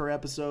 minutes per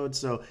episode.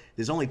 So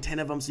there's only 10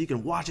 of them, so you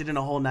can watch it in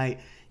a whole night,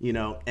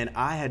 And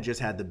I had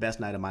just had the best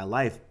night of my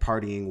life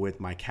partying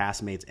with my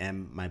castmates,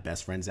 and my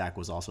best friend Zach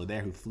was also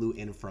there, who flew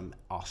in from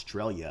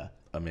Australia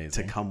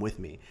to come with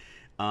me.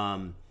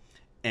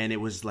 And it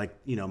was like,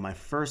 you know, my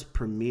first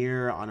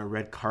premiere on a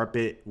red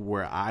carpet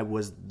where I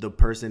was the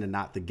person and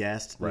not the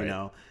guest, Right. you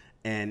know.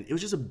 And it was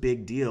just a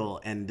big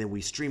deal. And then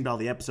we streamed all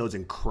the episodes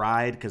and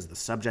cried because the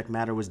subject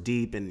matter was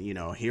deep. And, you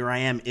know, here I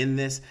am in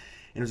this.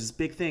 And it was this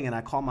big thing. And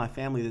I called my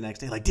family the next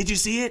day, like, did you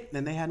see it?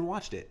 And they hadn't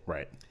watched it.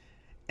 Right.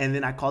 And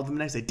then I called them the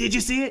next day, did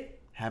you see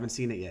it? Haven't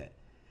seen it yet.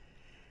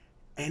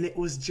 And it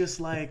was just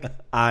like,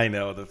 I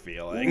know the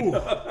feeling.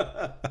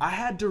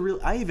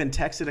 I even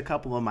texted a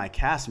couple of my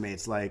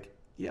castmates, like,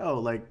 yo,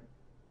 like,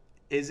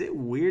 is it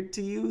weird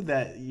to you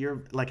that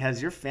you're like,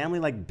 has your family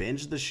like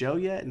binged the show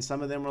yet? And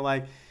some of them were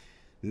like,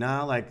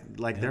 nah,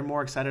 like they're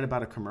more excited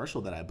about a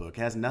commercial that I book.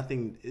 It has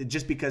nothing,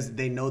 just because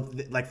they know,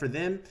 like for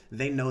them,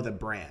 they know the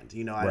brand.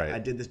 You know, Right. I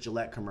did this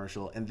Gillette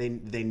commercial, and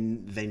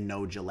they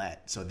know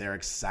Gillette, so they're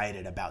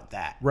excited about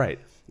that. Right.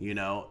 You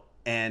know,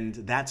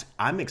 and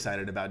I'm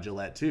excited about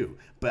Gillette too,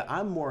 but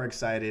I'm more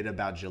excited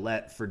about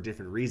Gillette for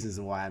different reasons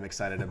than why I'm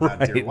excited about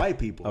Right. Dear White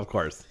People. Of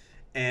course.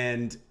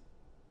 And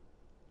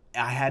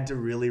I had to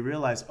really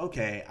realize,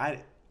 okay,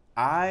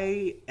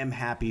 I am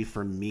happy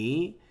for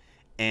me,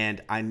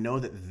 and I know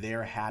that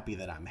they're happy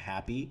that I'm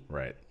happy,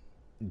 Right.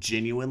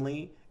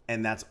 genuinely,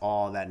 and that's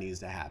all that needs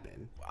to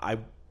happen. I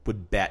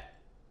would bet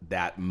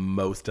that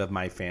most of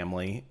my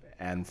family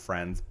and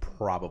friends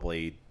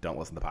probably don't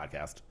listen to the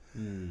podcast.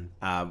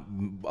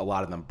 A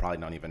lot of them probably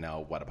don't even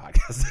know what a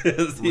podcast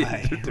is,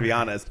 Right, to be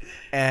honest.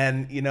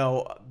 And, you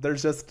know,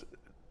 there's just,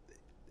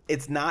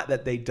 it's not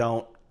that they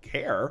don't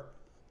care,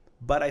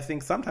 but I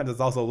think sometimes it's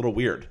also a little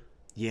weird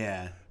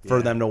Yeah.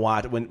 for them to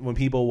watch when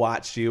people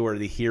watch you or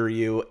they hear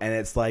you, and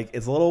it's like,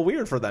 it's a little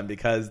weird for them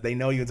because they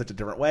know you in such a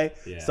different way.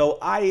 Yeah. So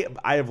I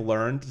have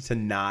learned to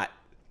not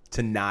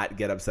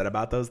get upset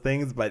about those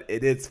things, but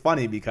it's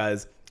funny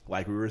because,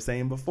 like we were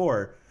saying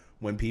before,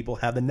 when people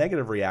have the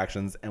negative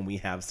reactions and we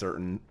have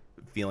certain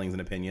feelings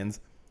and opinions,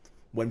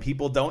 when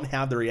people don't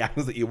have the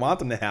reactions that you want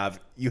them to have,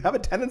 you have a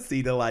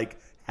tendency to like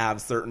have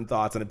certain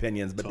thoughts and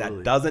opinions, but Totally.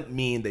 that doesn't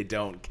mean they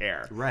don't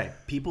care. Right.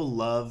 People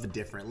love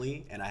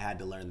differently, and I had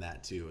to learn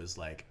that too. Is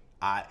like,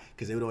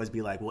 because they would always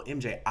be like, well,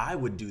 MJ, I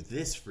would do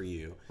this for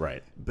you.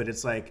 Right. But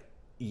it's like,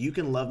 you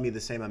can love me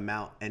the same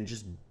amount and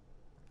just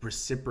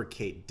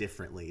reciprocate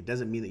differently. It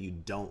doesn't mean that you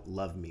don't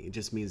love me. It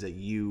just means that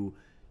you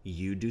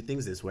do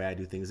things this way, I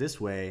do things this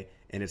way,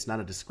 and it's not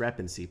a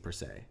discrepancy per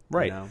se.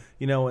 Right.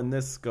 You know? And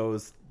this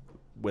goes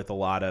with a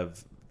lot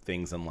of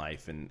things in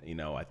life. And, you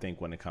know, I think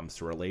when it comes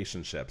to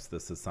relationships,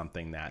 this is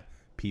something that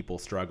people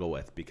struggle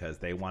with because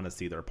they want to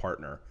see their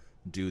partner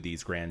do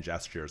these grand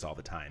gestures all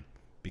the time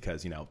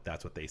because, you know,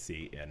 that's what they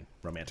see in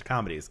romantic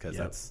comedies because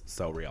Yep. that's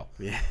so real.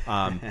 Yeah.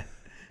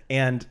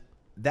 And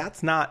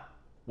that's not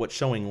what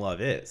showing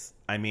love is.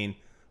 I mean,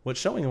 what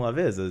showing love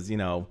is, you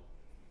know,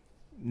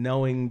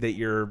 knowing that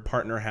your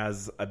partner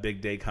has a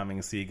big day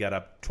coming, so you get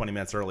up 20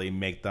 minutes early,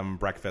 make them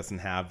breakfast, and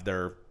have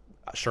their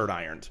shirt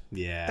ironed.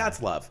 Yeah.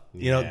 That's love.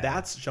 You know, Yeah.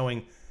 that's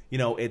showing, you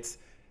know,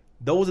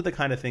 those are the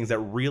kind of things that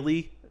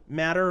really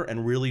matter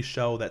and really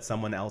show that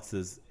someone else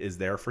is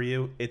there for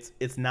you.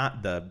 It's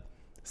not the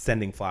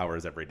sending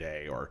flowers every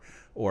day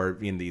or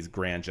in these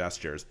grand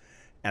gestures.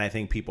 And I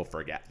think people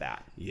forget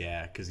that.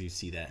 Yeah, because you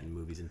see that in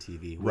movies and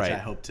TV, which Right. I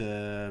hope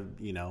to,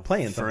 you know,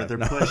 Play in further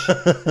something. push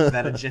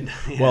that agenda.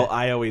 Yeah. Well,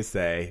 I always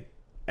say,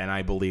 and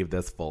I believe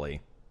this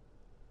fully,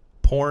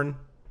 porn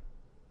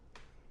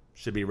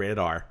should be rated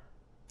R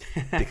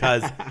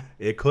because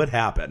it could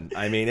happen.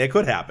 I mean, it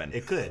could happen.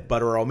 It could.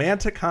 But a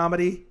romantic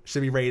comedy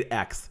should be rated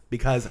X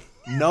because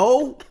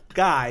no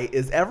guy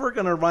is ever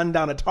going to run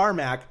down a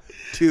tarmac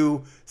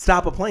to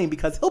stop a plane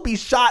because he'll be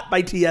shot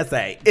by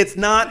TSA. It's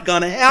not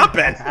going to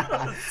happen.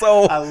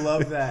 So I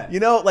love that.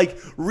 You know, like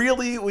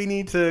really we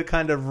need to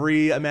kind of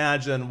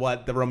reimagine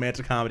what the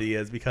romantic comedy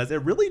is because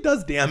it really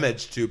does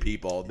damage to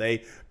people.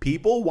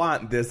 People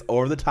want this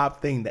over the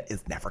top thing that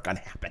is never going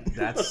to happen.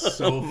 That's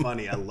so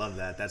funny. I love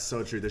that. That's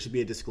so true. There should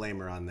be a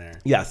disclaimer on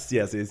there. Yes,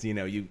 is you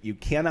know, you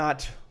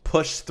cannot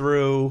push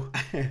through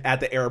at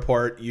the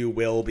airport, you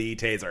will be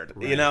tasered.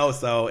 Right. You know,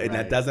 so and Right.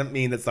 that doesn't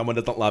mean that someone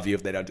doesn't love you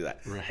if they don't do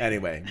that. Right.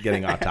 Anyway,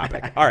 getting off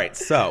topic. All right,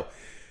 so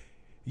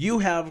you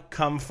have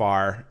come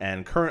far,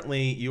 and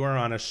currently you are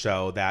on a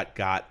show that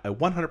got a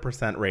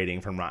 100%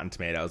 rating from Rotten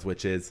Tomatoes,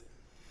 which is,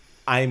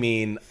 I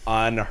mean,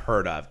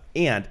 unheard of.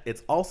 And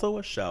it's also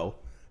a show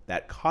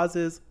that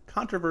causes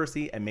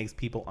controversy and makes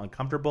people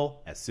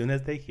uncomfortable as soon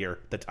as they hear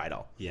the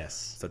title.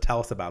 Yes. So tell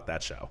us about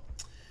that show.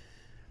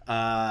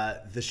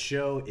 The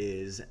show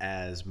is,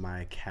 as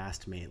my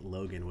castmate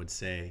Logan would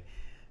say,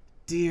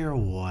 Dear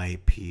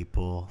White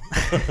People.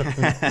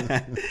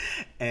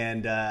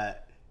 And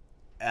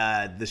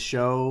the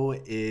show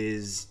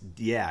is,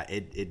 I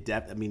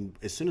mean,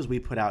 as soon as we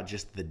put out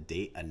just the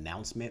date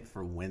announcement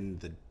for when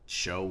the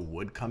show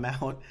would come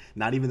out,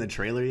 not even the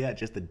trailer yet,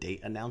 just the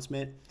date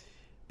announcement,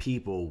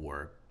 people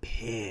were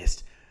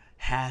pissed.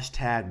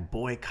 hashtag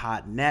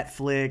boycott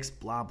Netflix,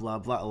 blah, blah,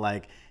 blah.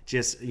 Like,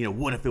 just,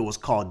 what if it was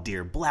called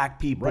Dear Black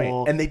People?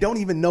 Right. And they don't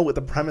even know what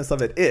the premise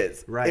of it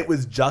is. Right. It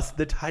was just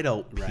the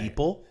title. Right.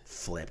 People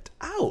flipped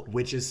out.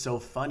 Which is so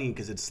funny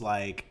because it's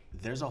like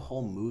there's a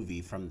whole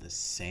movie from the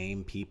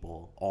same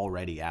people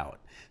already out.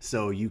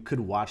 So you could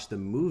watch the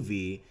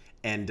movie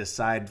and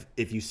decide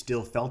if you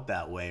still felt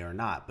that way or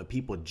not. But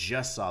people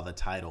just saw the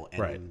title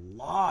and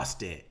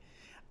lost it.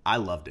 I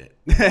loved it.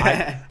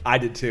 I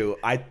did too.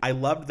 I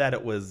loved that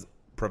it was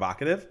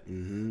provocative,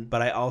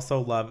 but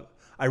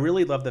I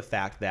really love the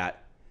fact that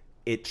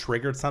it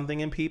triggered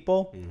something in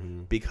people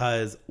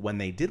because when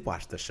they did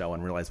watch the show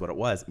and realize what it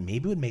was,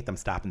 maybe it would make them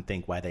stop and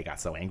think why they got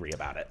so angry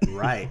about it.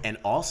 Right. And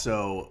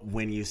also,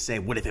 when you say,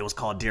 what if it was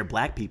called Dear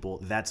Black People,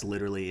 that's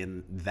literally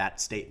in that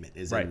statement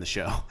is in the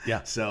show.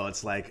 Yeah. So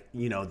it's like,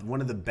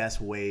 one of the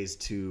best ways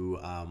to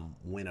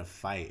win a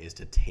fight is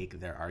to take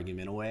their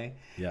argument away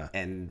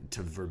and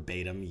to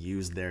verbatim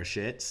use their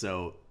shit.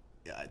 So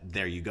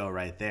there you go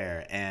right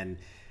there. And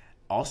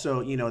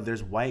also,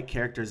 there's white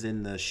characters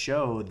in the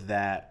show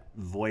that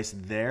voice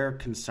their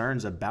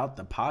concerns about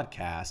the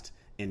podcast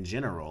in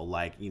general.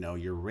 Like,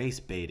 you're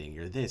race baiting,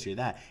 you're this, you're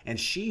that. And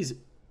she's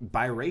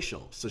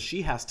biracial. So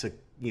she has to,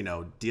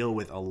 deal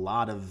with a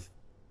lot of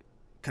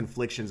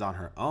conflictions on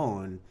her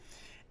own.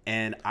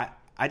 And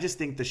I just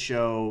think the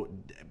show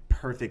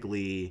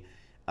perfectly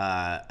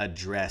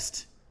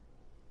addressed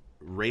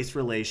race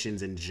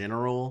relations in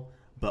general,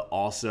 but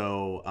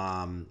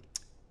also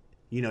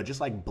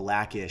just like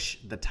Blackish,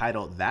 that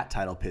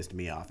title pissed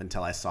me off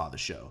until I saw the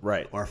show.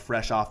 Right. Or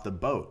Fresh Off the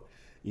Boat,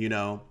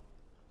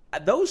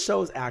 Those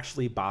shows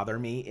actually bother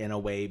me in a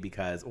way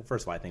because, well,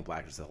 first of all, I think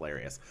Blackish is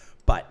hilarious.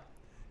 But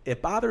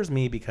it bothers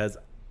me because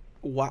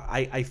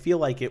I feel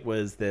like it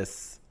was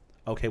this,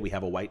 okay, we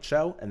have a white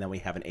show, and then we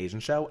have an Asian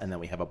show, and then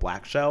we have a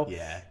black show.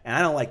 Yeah. And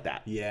I don't like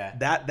that. Yeah.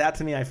 That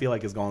to me, I feel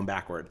like is going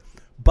backward.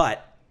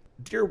 But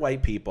Dear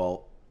White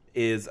People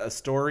is a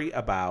story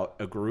about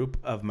a group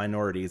of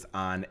minorities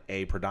on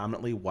a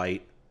predominantly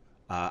white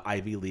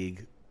Ivy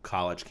League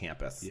college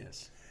campus.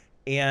 Yes.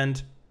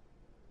 And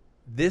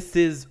this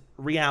is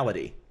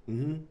reality.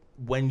 Mm-hmm.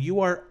 When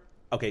you are,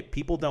 okay,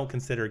 people don't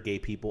consider gay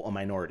people a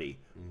minority,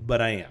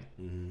 but I am.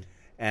 Mm-hmm.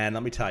 And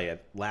let me tell you,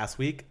 last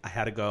week I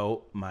had to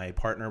go, my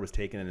partner was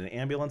taken in an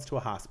ambulance to a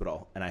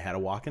hospital, and I had to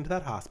walk into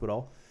that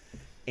hospital,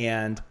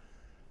 and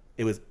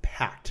it was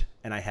packed.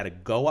 And I had to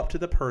go up to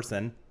the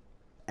person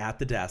at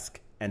the desk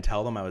and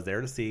tell them I was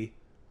there to see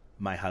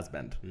my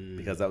husband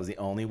because that was the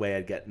only way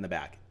I'd get in the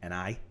back. And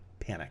I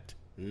panicked.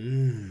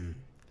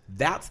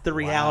 That's the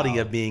reality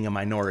of being a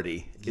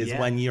minority is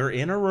when you're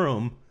in a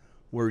room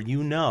where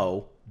you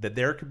know that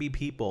there could be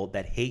people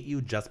that hate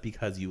you just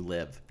because you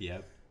live.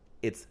 Yep.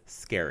 It's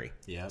scary.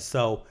 Yep.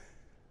 So,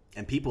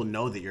 and people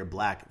know that you're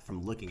black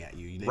from looking at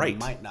you. They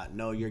might not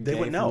know you're They gay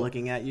would from know.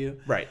 looking at you.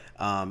 Right.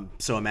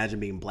 So imagine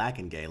being black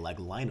and gay like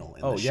Lionel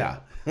in the show. Yeah.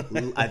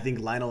 I think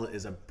Lionel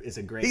is a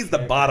great He's character.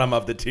 the bottom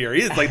of the tier.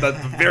 He's like the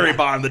very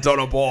bottom of the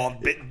totem pole.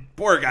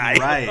 Poor guy.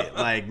 Right.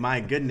 Like, my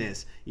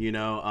goodness,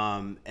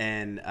 the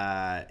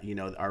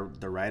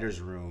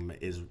writer's room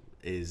is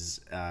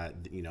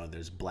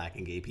there's black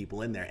and gay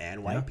people in there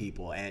and white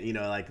people, and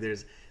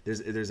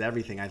there's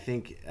everything. I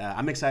think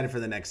I'm excited for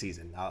the next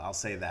season. I'll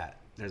say that.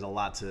 There's a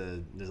lot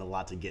to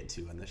get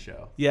to in the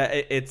show. Yeah,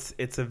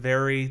 it's a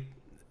very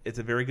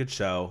good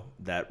show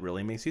that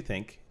really makes you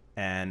think,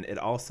 and it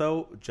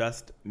also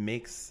just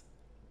makes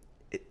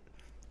it.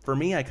 For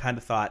me, I kind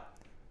of thought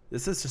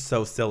this is just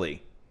so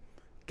silly.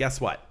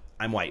 Guess what?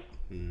 I'm white.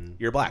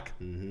 You're black.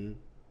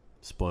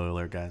 Spoiler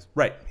alert, guys.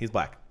 Right? He's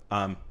black.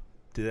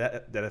 Did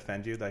that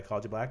offend you that I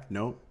called you black?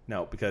 Nope.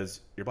 No, because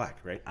you're black,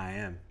 right? I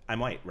am. I'm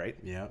white, right?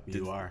 Yeah,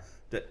 you are.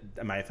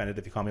 Am I offended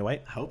if you call me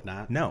white? I hope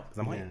not. No, because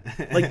I'm white.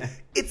 Yeah. Like,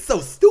 it's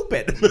so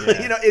stupid.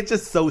 Yeah. It's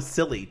just so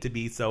silly to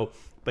be so.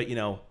 But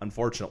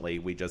unfortunately,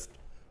 we just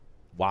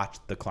watch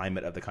the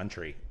climate of the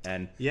country,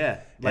 and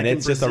like and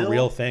it's just a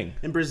real thing.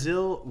 In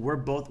Brazil,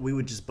 we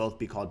would just both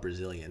be called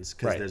Brazilians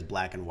because Right. there's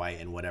black and white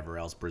and whatever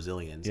else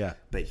Brazilians. Yeah.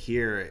 But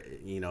here,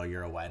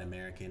 you're a white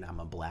American. I'm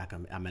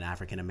an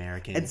African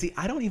American. And see,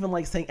 I don't even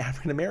like saying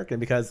African American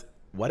because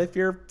what if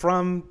you're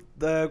from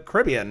the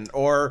Caribbean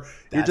or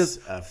you're That's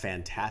just a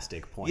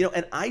fantastic point.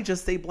 and I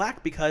just say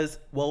black because,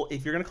 well,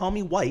 if you're going to call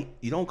me white,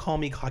 you don't call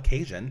me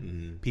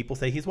Caucasian. People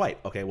say he's white.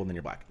 Okay, well, then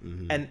you're black.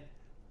 And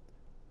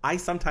I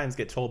sometimes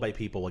get told by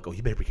people, like, oh,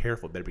 you better be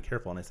careful,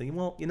 And I say,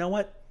 well, you know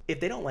what? If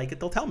they don't like it,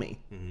 they'll tell me.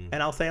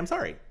 And I'll say, I'm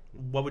sorry.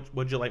 What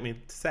would you like me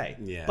to say?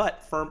 Yeah.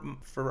 But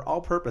for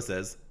all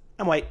purposes,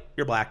 I'm white,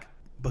 you're black.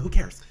 But who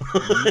cares?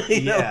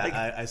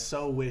 I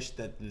so wish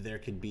that there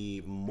could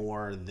be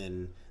more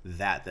than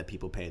that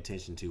people pay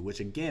attention to, which,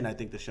 again, I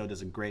think the show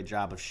does a great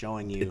job of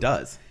showing you. It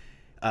does.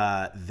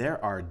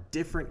 There are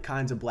different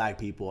kinds of black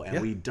people,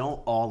 and we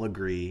don't all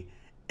agree.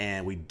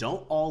 and we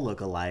don't all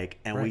look alike,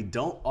 and we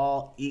don't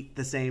all eat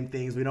the same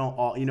things. We don't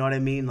all, you know what I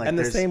mean? Like, and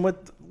the same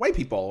with white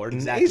people or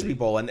Asian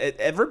people, and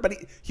everybody.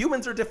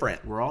 Humans are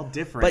different. We're all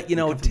different, but we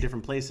come from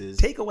different places.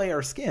 Take away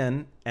our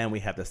skin, and we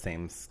have the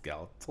same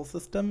skeletal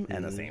system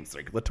and the same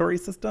circulatory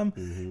system.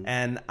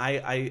 And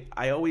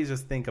I always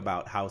just think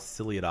about how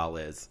silly it all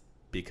is,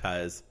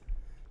 because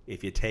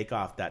if you take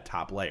off that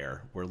top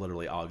layer, we're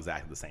literally all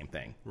exactly the same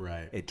thing.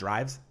 Right. It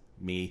drives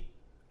me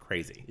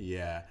crazy.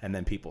 Yeah. And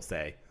then people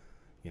say,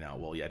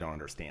 well, yeah, I don't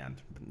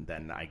understand.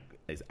 Then I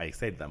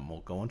say to them,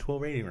 well, go into a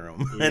waiting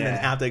room and then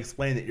have to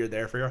explain that you're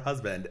there for your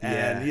husband.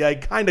 And I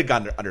kind of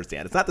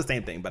understand. It's not the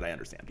same thing, but I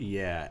understand.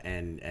 Yeah,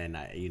 and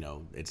I,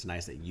 it's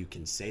nice that you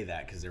can say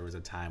that, because there was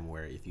a time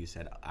where if you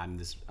said I'm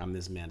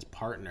this man's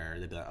partner,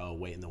 they'd be like, oh,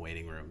 wait in the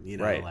waiting room,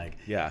 right? Like,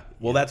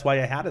 Well, that's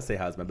why I had to say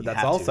husband, but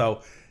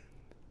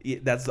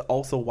that's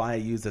also why I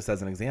use this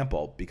as an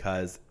example,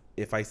 because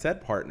if I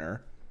said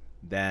partner,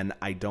 then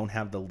I don't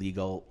have the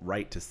legal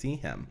right to see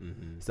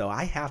him. So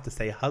I have to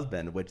say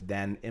husband, which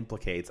then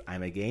implicates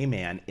I'm a gay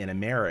man in a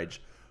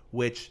marriage,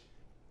 which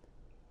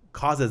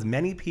causes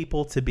many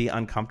people to be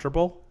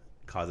uncomfortable,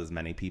 causes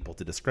many people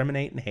to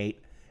discriminate and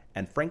hate.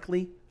 And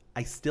frankly,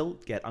 I still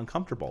get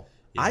uncomfortable.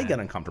 Yeah. I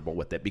get uncomfortable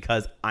with it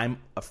because I'm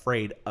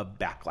afraid of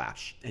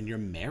backlash. And you're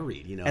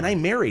married, And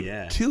I'm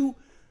married to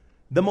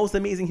the most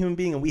amazing human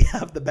being, and we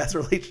have the best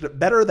relationship,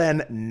 better than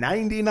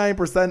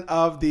 99%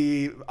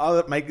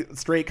 of my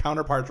straight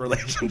counterparts'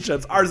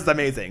 relationships. Ours is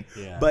amazing,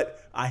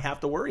 but I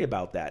have to worry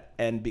about that,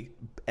 and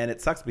it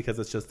sucks because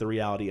it's just the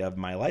reality of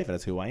my life, and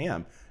it's who I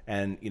am.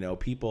 And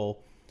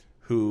people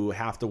who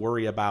have to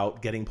worry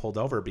about getting pulled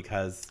over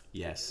because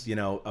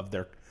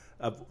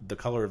of the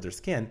color of their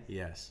skin,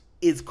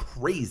 is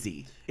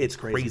crazy. It's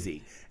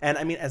crazy. And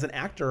I mean, as an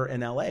actor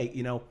in LA,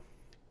 you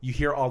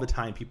hear all the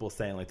time people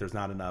saying like there's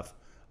not enough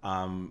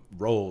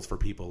roles for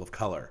people of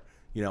color.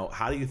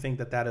 How do you think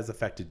that has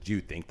affected? Do you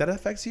think that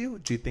affects you?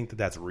 Do you think that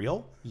that's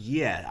real?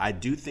 Yeah, I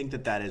do think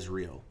that is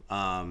real.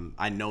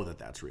 I know that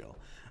that's real.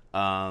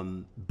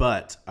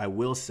 But I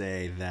will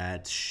say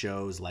that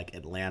shows like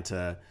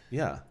Atlanta,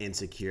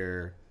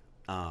 Insecure,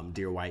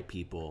 Dear White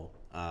People,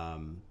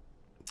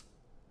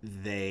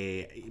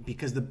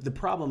 because the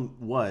problem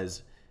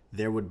was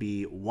there would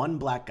be one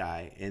black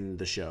guy in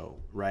the show,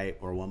 right?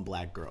 Or one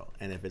black girl.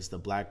 And if it's the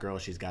black girl,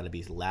 she's got to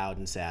be loud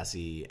and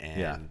sassy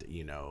and,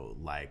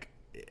 like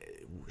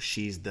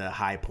she's the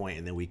high point,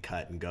 and then we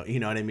cut and go, you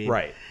know what I mean?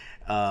 Right.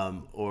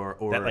 Or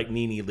that like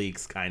Nene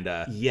Leakes kind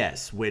of.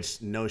 Yes,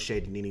 which no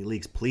shade to Nene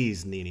Leakes.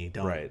 Please, Nene,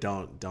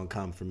 don't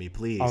come for me,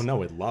 please. Oh no,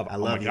 we love her. I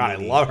love oh my God,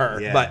 Nene. I love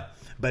her. Yeah.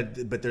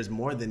 But there's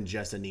more than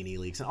just a Nene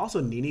Leakes. And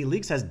also Nene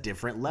Leakes has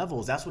different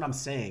levels. That's what I'm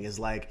saying, is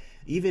like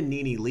even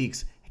Nene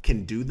Leakes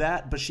can do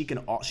that, but she's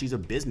a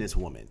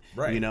businesswoman,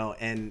 right?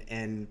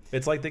 And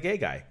it's like the gay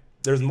guy.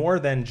 There's more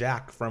than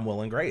Jack from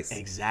Will and Grace.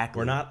 Exactly.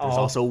 We're not all. There's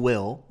also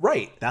Will.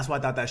 Right. That's why I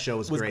thought that show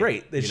was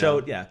great. They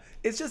showed,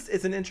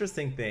 it's an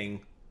interesting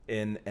thing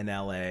in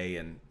LA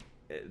and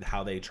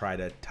how they try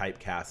to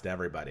typecast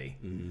everybody.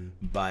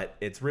 But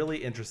it's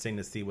really interesting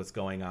to see what's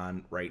going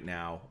on right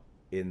now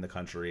in the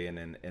country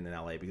and in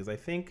LA, because I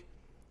think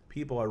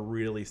people are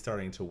really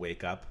starting to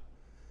wake up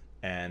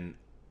and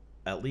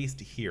at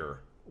least hear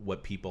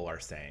what people are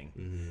saying.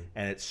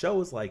 And it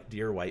shows like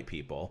Dear White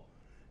People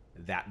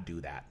that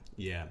do that.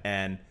 Yeah.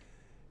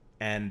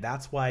 And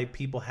that's why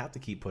people have to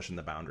keep pushing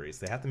the boundaries.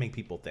 They have to make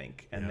people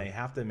think, and they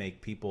have to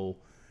make people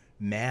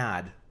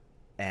mad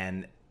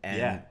and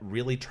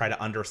really try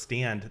to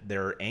understand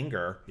their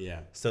anger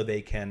so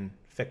they can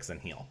fix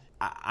and heal.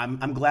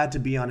 I'm glad to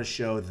be on a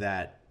show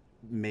that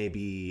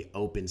maybe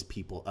opens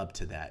people up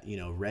to that.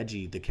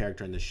 Reggie, the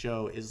character in the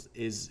show, is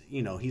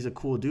he's a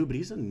cool dude, but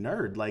he's a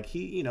nerd. Like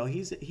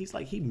he's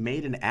like, he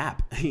made an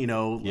app,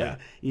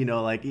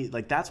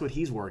 like that's what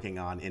he's working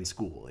on in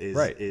school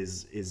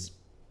is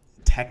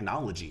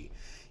technology,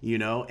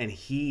 and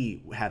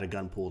he had a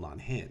gun pulled on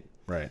him.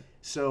 Right.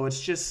 So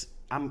it's just,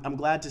 I'm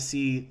glad to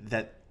see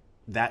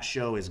that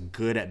show is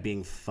good at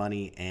being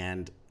funny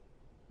and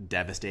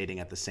devastating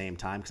at the same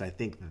time, because I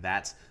think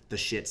that's the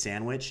shit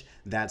sandwich.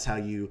 That's how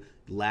you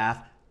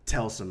laugh,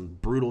 tell some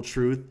brutal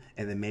truth,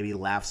 and then maybe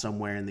laugh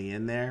somewhere in the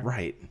end there.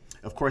 Right.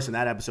 Of course, in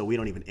that episode, we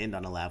don't even end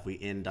on a laugh. We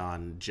end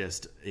on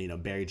just,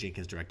 Barry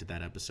Jenkins directed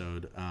that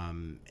episode,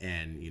 and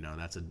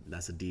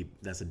that's a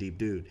deep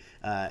dude,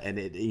 and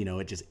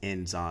it just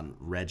ends on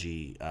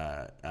Reggie,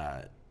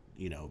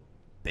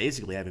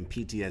 basically having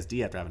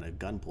PTSD after having a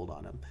gun pulled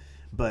on him.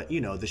 But,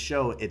 the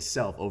show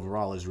itself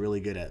overall is really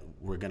good at,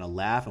 we're going to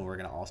laugh and we're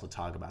going to also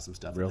talk about some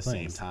stuff at the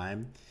same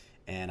time.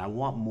 And I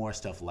want more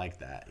stuff like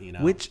that,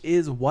 Which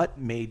is what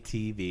made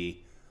TV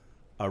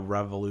a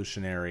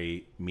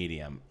revolutionary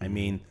medium. I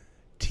mean,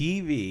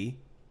 TV,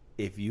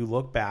 if you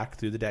look back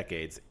through the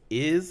decades,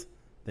 is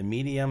the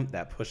medium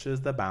that pushes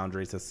the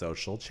boundaries of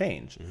social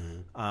change.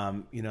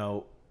 The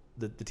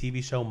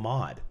TV show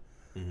Maude,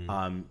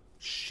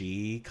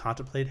 she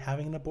contemplated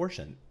having an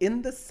abortion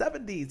in the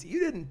 70s. You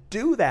didn't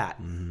do that.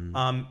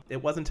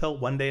 It wasn't until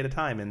One Day at a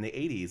Time in the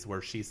 80s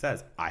where she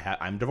says,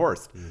 I'm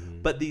divorced.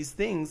 But these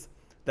things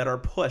that are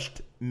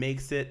pushed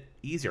makes it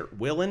easier.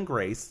 Will and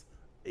Grace,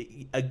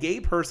 a gay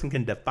person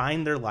can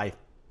define their life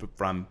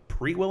from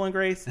pre-Will and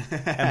Grace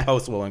and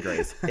post-Will and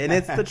Grace. And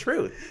it's the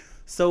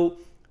truth. So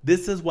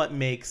this is what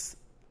makes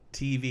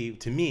TV,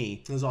 to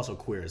me... There's also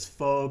Queer as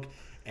Folk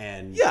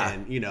and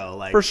you know,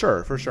 like... For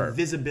sure.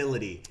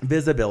 Visibility.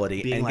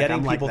 And like,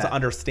 getting people to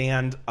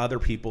understand other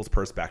people's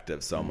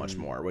perspectives so much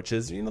more, which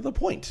is, you know, the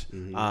point.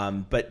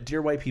 But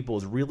Dear White People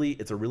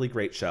it's a really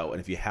great show. And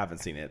if you haven't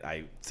seen it,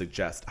 I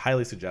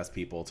highly suggest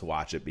people to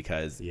watch it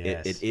because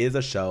it is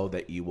a show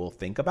that you will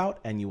think about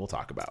and you will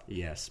talk about.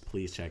 Yes,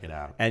 please check it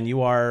out. And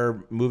you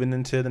are moving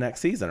into the next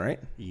season,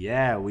 right?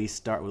 Yeah,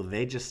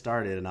 they just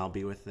started and I'll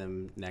be with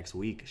them next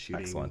week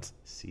shooting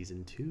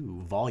season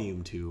 2,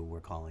 volume 2, we're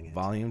calling it.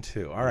 Volume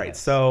 2. All right.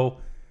 So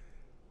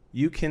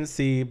you can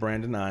see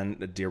Brandon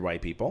on Dear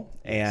White People.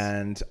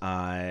 Yes. And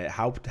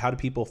how do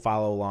people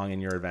follow along in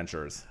your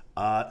adventures?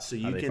 So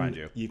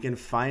you can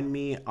find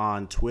me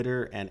on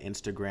Twitter and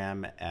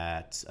Instagram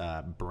at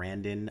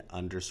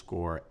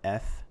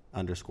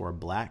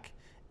Brandon_F_Black.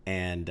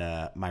 And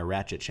my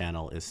Ratchet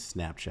channel is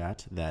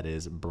Snapchat. That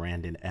is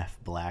Brandon F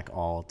Black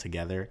all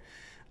together.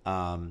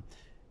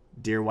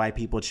 Dear White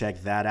People,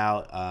 check that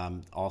out.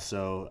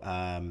 Also,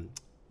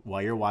 while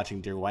you're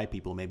watching Dear White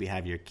People, maybe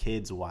have your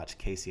kids watch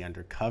Casey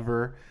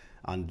Undercover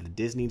on the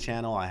Disney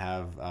Channel.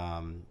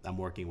 I'm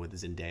working with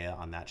Zendaya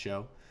on that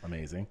show.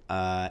 Amazing.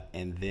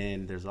 And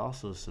then there's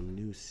also some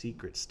new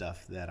secret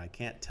stuff that I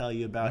can't tell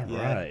you about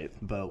yet. Right.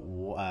 But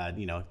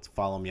you know,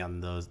 follow me on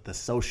the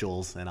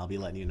socials, and I'll be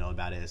letting you know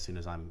about it as soon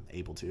as I'm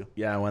able to.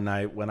 Yeah, when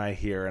I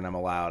hear and I'm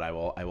allowed, I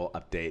will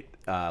update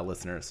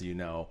listeners so you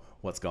know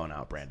what's going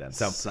on, Brandon.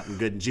 So something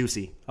good and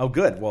juicy. Oh,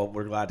 good. Well,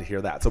 we're glad to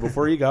hear that. So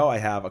before you go, I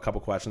have a couple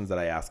questions that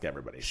I ask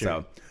everybody.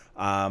 Sure.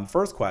 So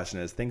first question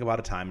is, think about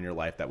a time in your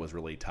life that was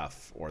really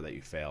tough or that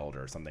you failed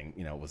or something,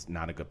 you know, was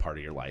not a good part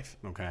of your life.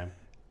 Okay.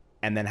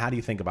 And then how do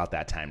you think about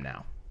that time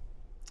now?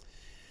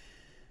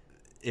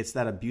 It's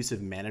that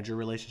abusive manager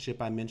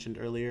relationship I mentioned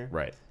earlier.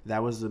 Right.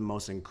 That was the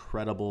most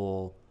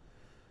incredible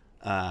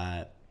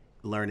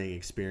learning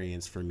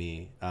experience for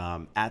me.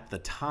 At the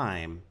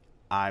time,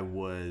 I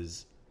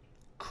was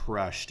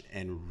crushed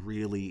and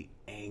really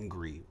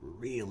angry,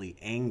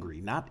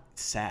 not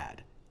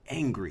sad,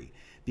 angry,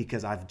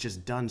 because I've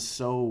just done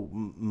so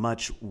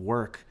much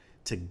work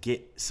to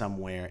get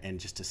somewhere and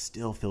just to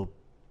still feel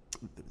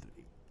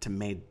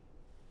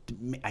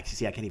I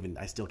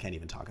still can't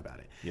even talk about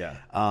it. Yeah.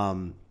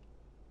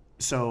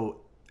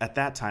 So at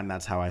that time,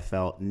 that's how I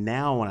felt.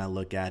 Now, when I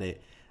look at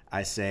it,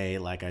 I say,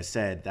 like I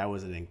said, that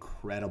was an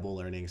incredible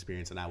learning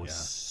experience, and I was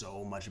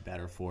so much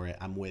better for it.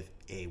 I'm with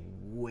a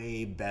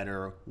way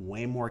better,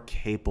 way more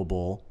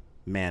capable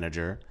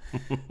manager.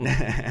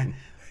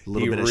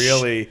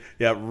 Really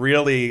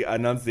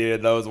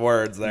enunciated those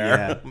words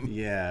there.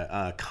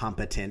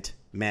 Competent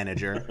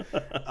manager.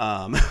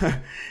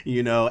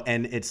 You know,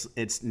 and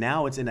it's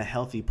now it's in a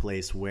healthy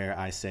place where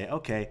I say,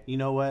 okay, you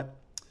know what?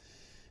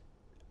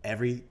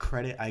 Every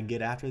credit I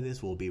get after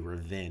this will be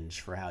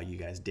revenge for how you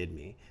guys did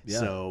me. Yeah.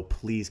 So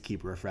please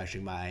keep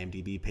refreshing my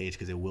IMDb page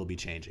because it will be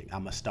changing.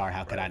 I'm a star.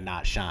 How could I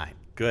not shine?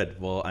 Good.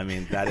 Well, I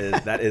mean, that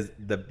is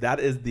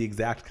the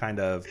exact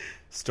kind of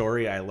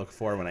story I look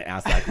for when I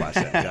ask that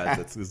question.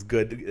 Because it's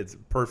good. It's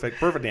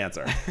perfect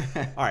answer.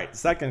 All right.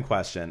 Second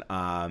question.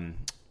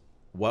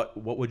 What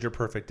would your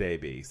perfect day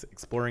be?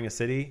 Exploring a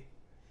city,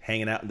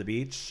 hanging out on the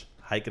beach,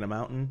 hiking a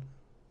mountain,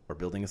 or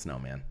building a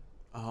snowman?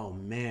 Oh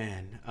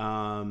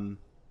man.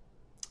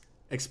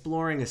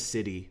 Exploring a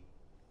city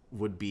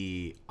would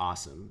be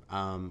awesome.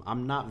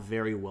 I'm not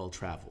very well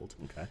traveled.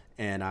 Okay.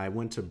 And I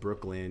went to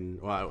Brooklyn.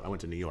 Well, I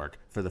went to New York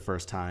for the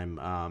first time.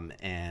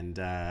 And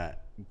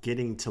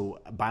getting to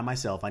by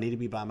myself. I need to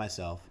be by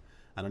myself.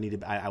 I don't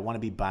need to. I want to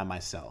be by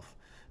myself.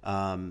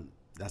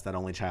 That's that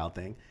only child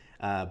thing.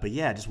 But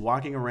yeah, just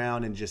walking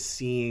around and just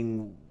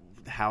seeing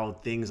how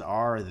things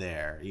are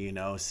there. You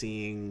know,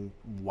 seeing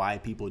why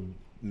people.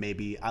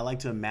 Maybe I like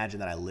to imagine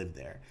that I live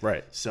there.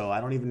 Right. So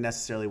I don't even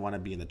necessarily want to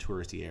be in the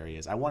touristy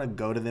areas. I want to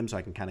go to them so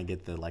I can kind of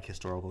get the like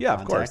historical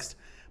context. Of course.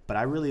 But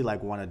I really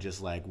like want to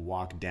just like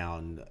walk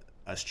down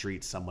a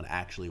street someone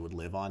actually would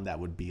live on that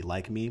would be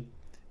like me.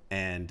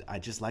 And I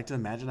just like to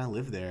imagine I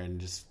live there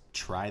and just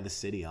try the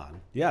city on.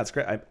 Yeah, it's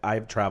great.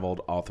 I've traveled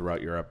all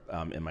throughout Europe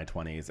in my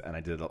 20s, and I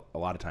did it a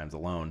lot of times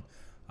alone.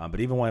 But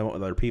even when I went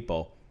with other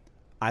people,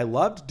 I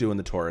loved doing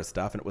the tourist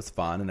stuff, and it was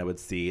fun, and I would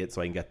see it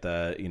so I can get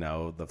the, you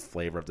know, the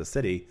flavor of the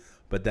city.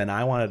 But then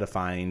I wanted to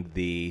find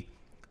the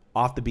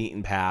off the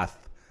beaten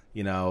path,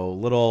 you know,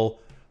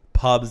 little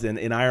pubs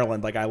in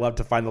Ireland. Like I love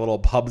to find the little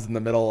pubs in the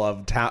middle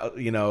of town,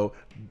 you know,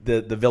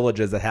 the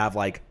villages that have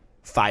like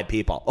 5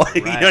 people. Like, right.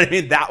 You know what I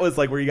mean? That was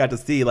like where you got to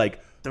see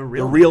like the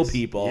real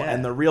people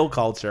and the real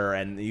culture,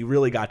 and you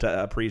really got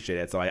to appreciate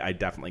it. So I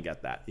definitely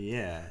get that.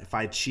 Yeah. If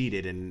I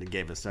cheated and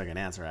gave a second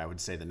answer, I would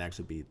say the next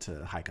would be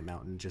to hike a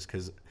mountain, just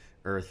because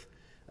Earth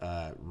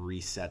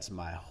resets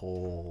my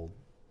whole,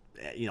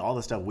 you know, all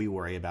the stuff we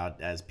worry about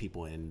as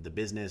people in the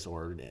business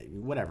or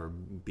whatever,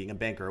 being a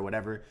banker or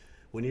whatever.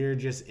 when you're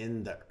just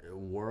in the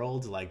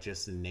world, like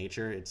just in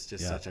nature, it's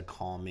just such a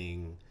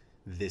calming.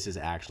 This is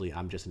actually,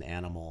 I'm just an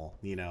animal.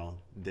 You know,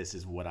 this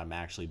is what I'm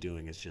actually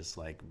doing. It's just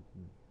like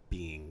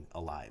being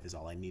alive is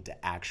all I need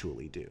to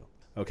actually do.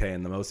 Okay,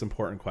 and the most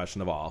important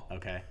question of all.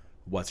 Okay.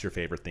 What's your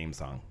favorite theme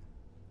song?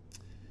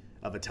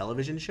 Of a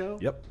television show?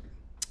 Yep.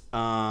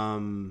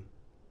 Dang.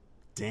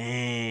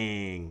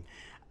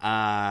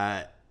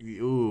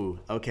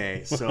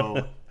 Okay.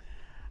 So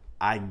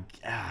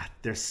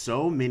there's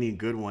so many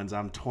good ones.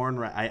 I'm torn.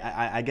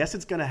 I guess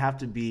it's gonna have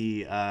to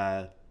be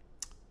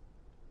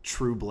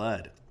True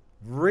Blood.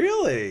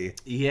 Really?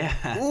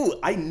 Yeah. Ooh,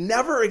 I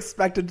never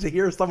expected to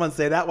hear someone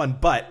say that one,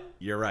 but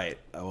you're right.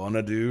 I want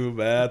to do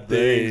bad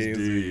things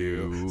to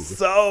you.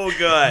 So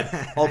good.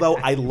 Although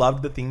I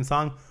loved the theme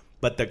song,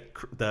 but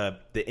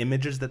the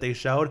images that they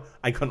showed,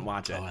 I couldn't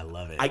watch it. Oh, I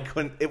love it. I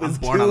couldn't. It was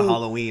I'm born on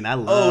Halloween. I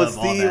love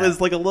all that. It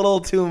was like a little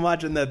too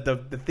much, and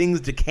the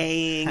things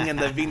decaying and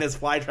the Venus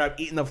flytrap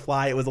eating the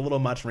fly. It was a little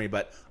much for me,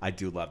 but I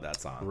do love that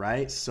song.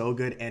 Right? So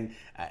good. And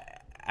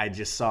I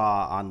just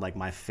saw on like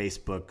my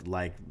Facebook,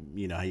 like,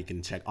 you know, how you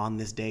can check on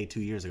this day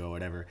 2 years ago or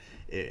whatever.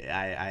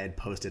 I had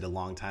posted a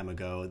long time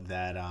ago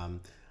that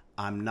I'm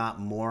not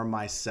more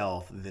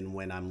myself than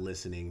when I'm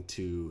listening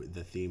to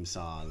the theme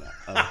song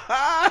of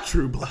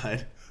True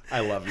Blood. I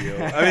love you.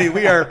 I mean,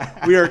 we are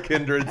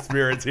kindred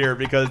spirits here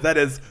because that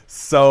is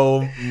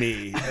so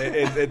me.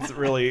 It's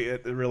really a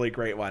really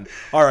great one.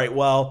 All right,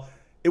 well,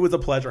 it was a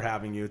pleasure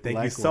having you.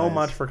 Thank you so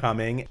much for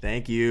coming.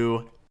 Thank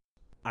you.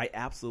 I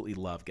absolutely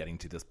love getting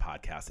to this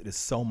podcast. It is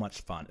so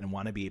much fun and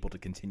want to be able to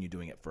continue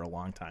doing it for a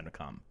long time to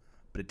come.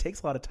 But it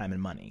takes a lot of time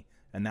and money,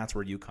 and that's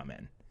where you come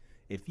in.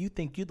 If you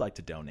think you'd like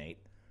to donate,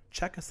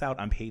 check us out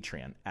on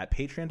Patreon at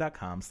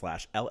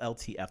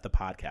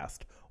patreon.com/LLTFthepodcast,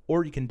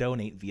 or you can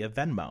donate via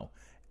Venmo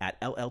at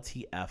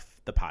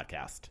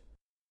LLTFthepodcast.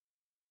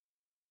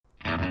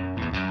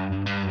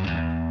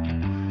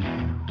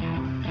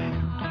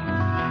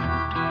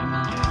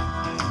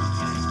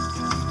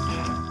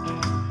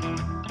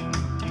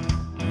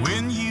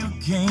 When you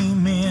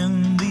came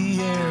in,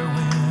 the air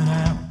went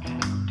out,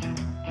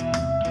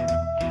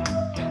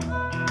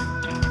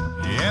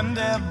 and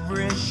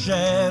every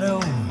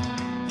shadow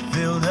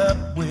filled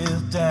up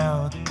with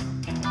doubt.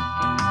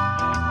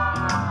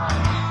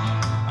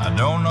 I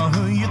don't know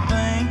who you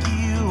think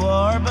you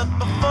are, but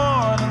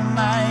before the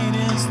night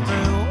is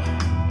through,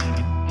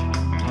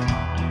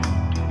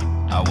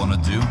 I wanna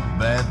do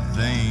bad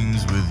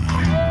things with you.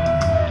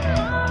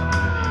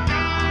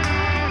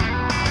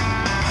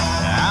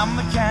 I'm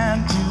the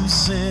kind to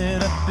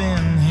sit up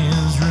in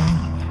his room,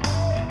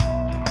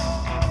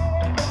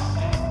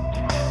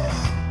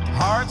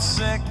 heart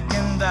sick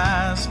and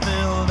eyes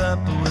filled up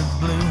with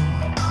blue.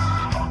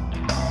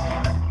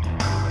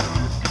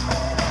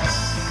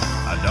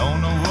 I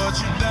don't know what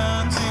you've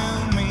done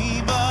to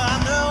me, but I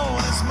know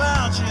this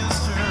much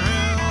is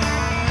true.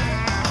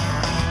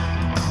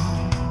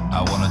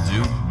 I wanna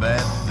do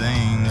bad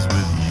things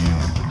with you.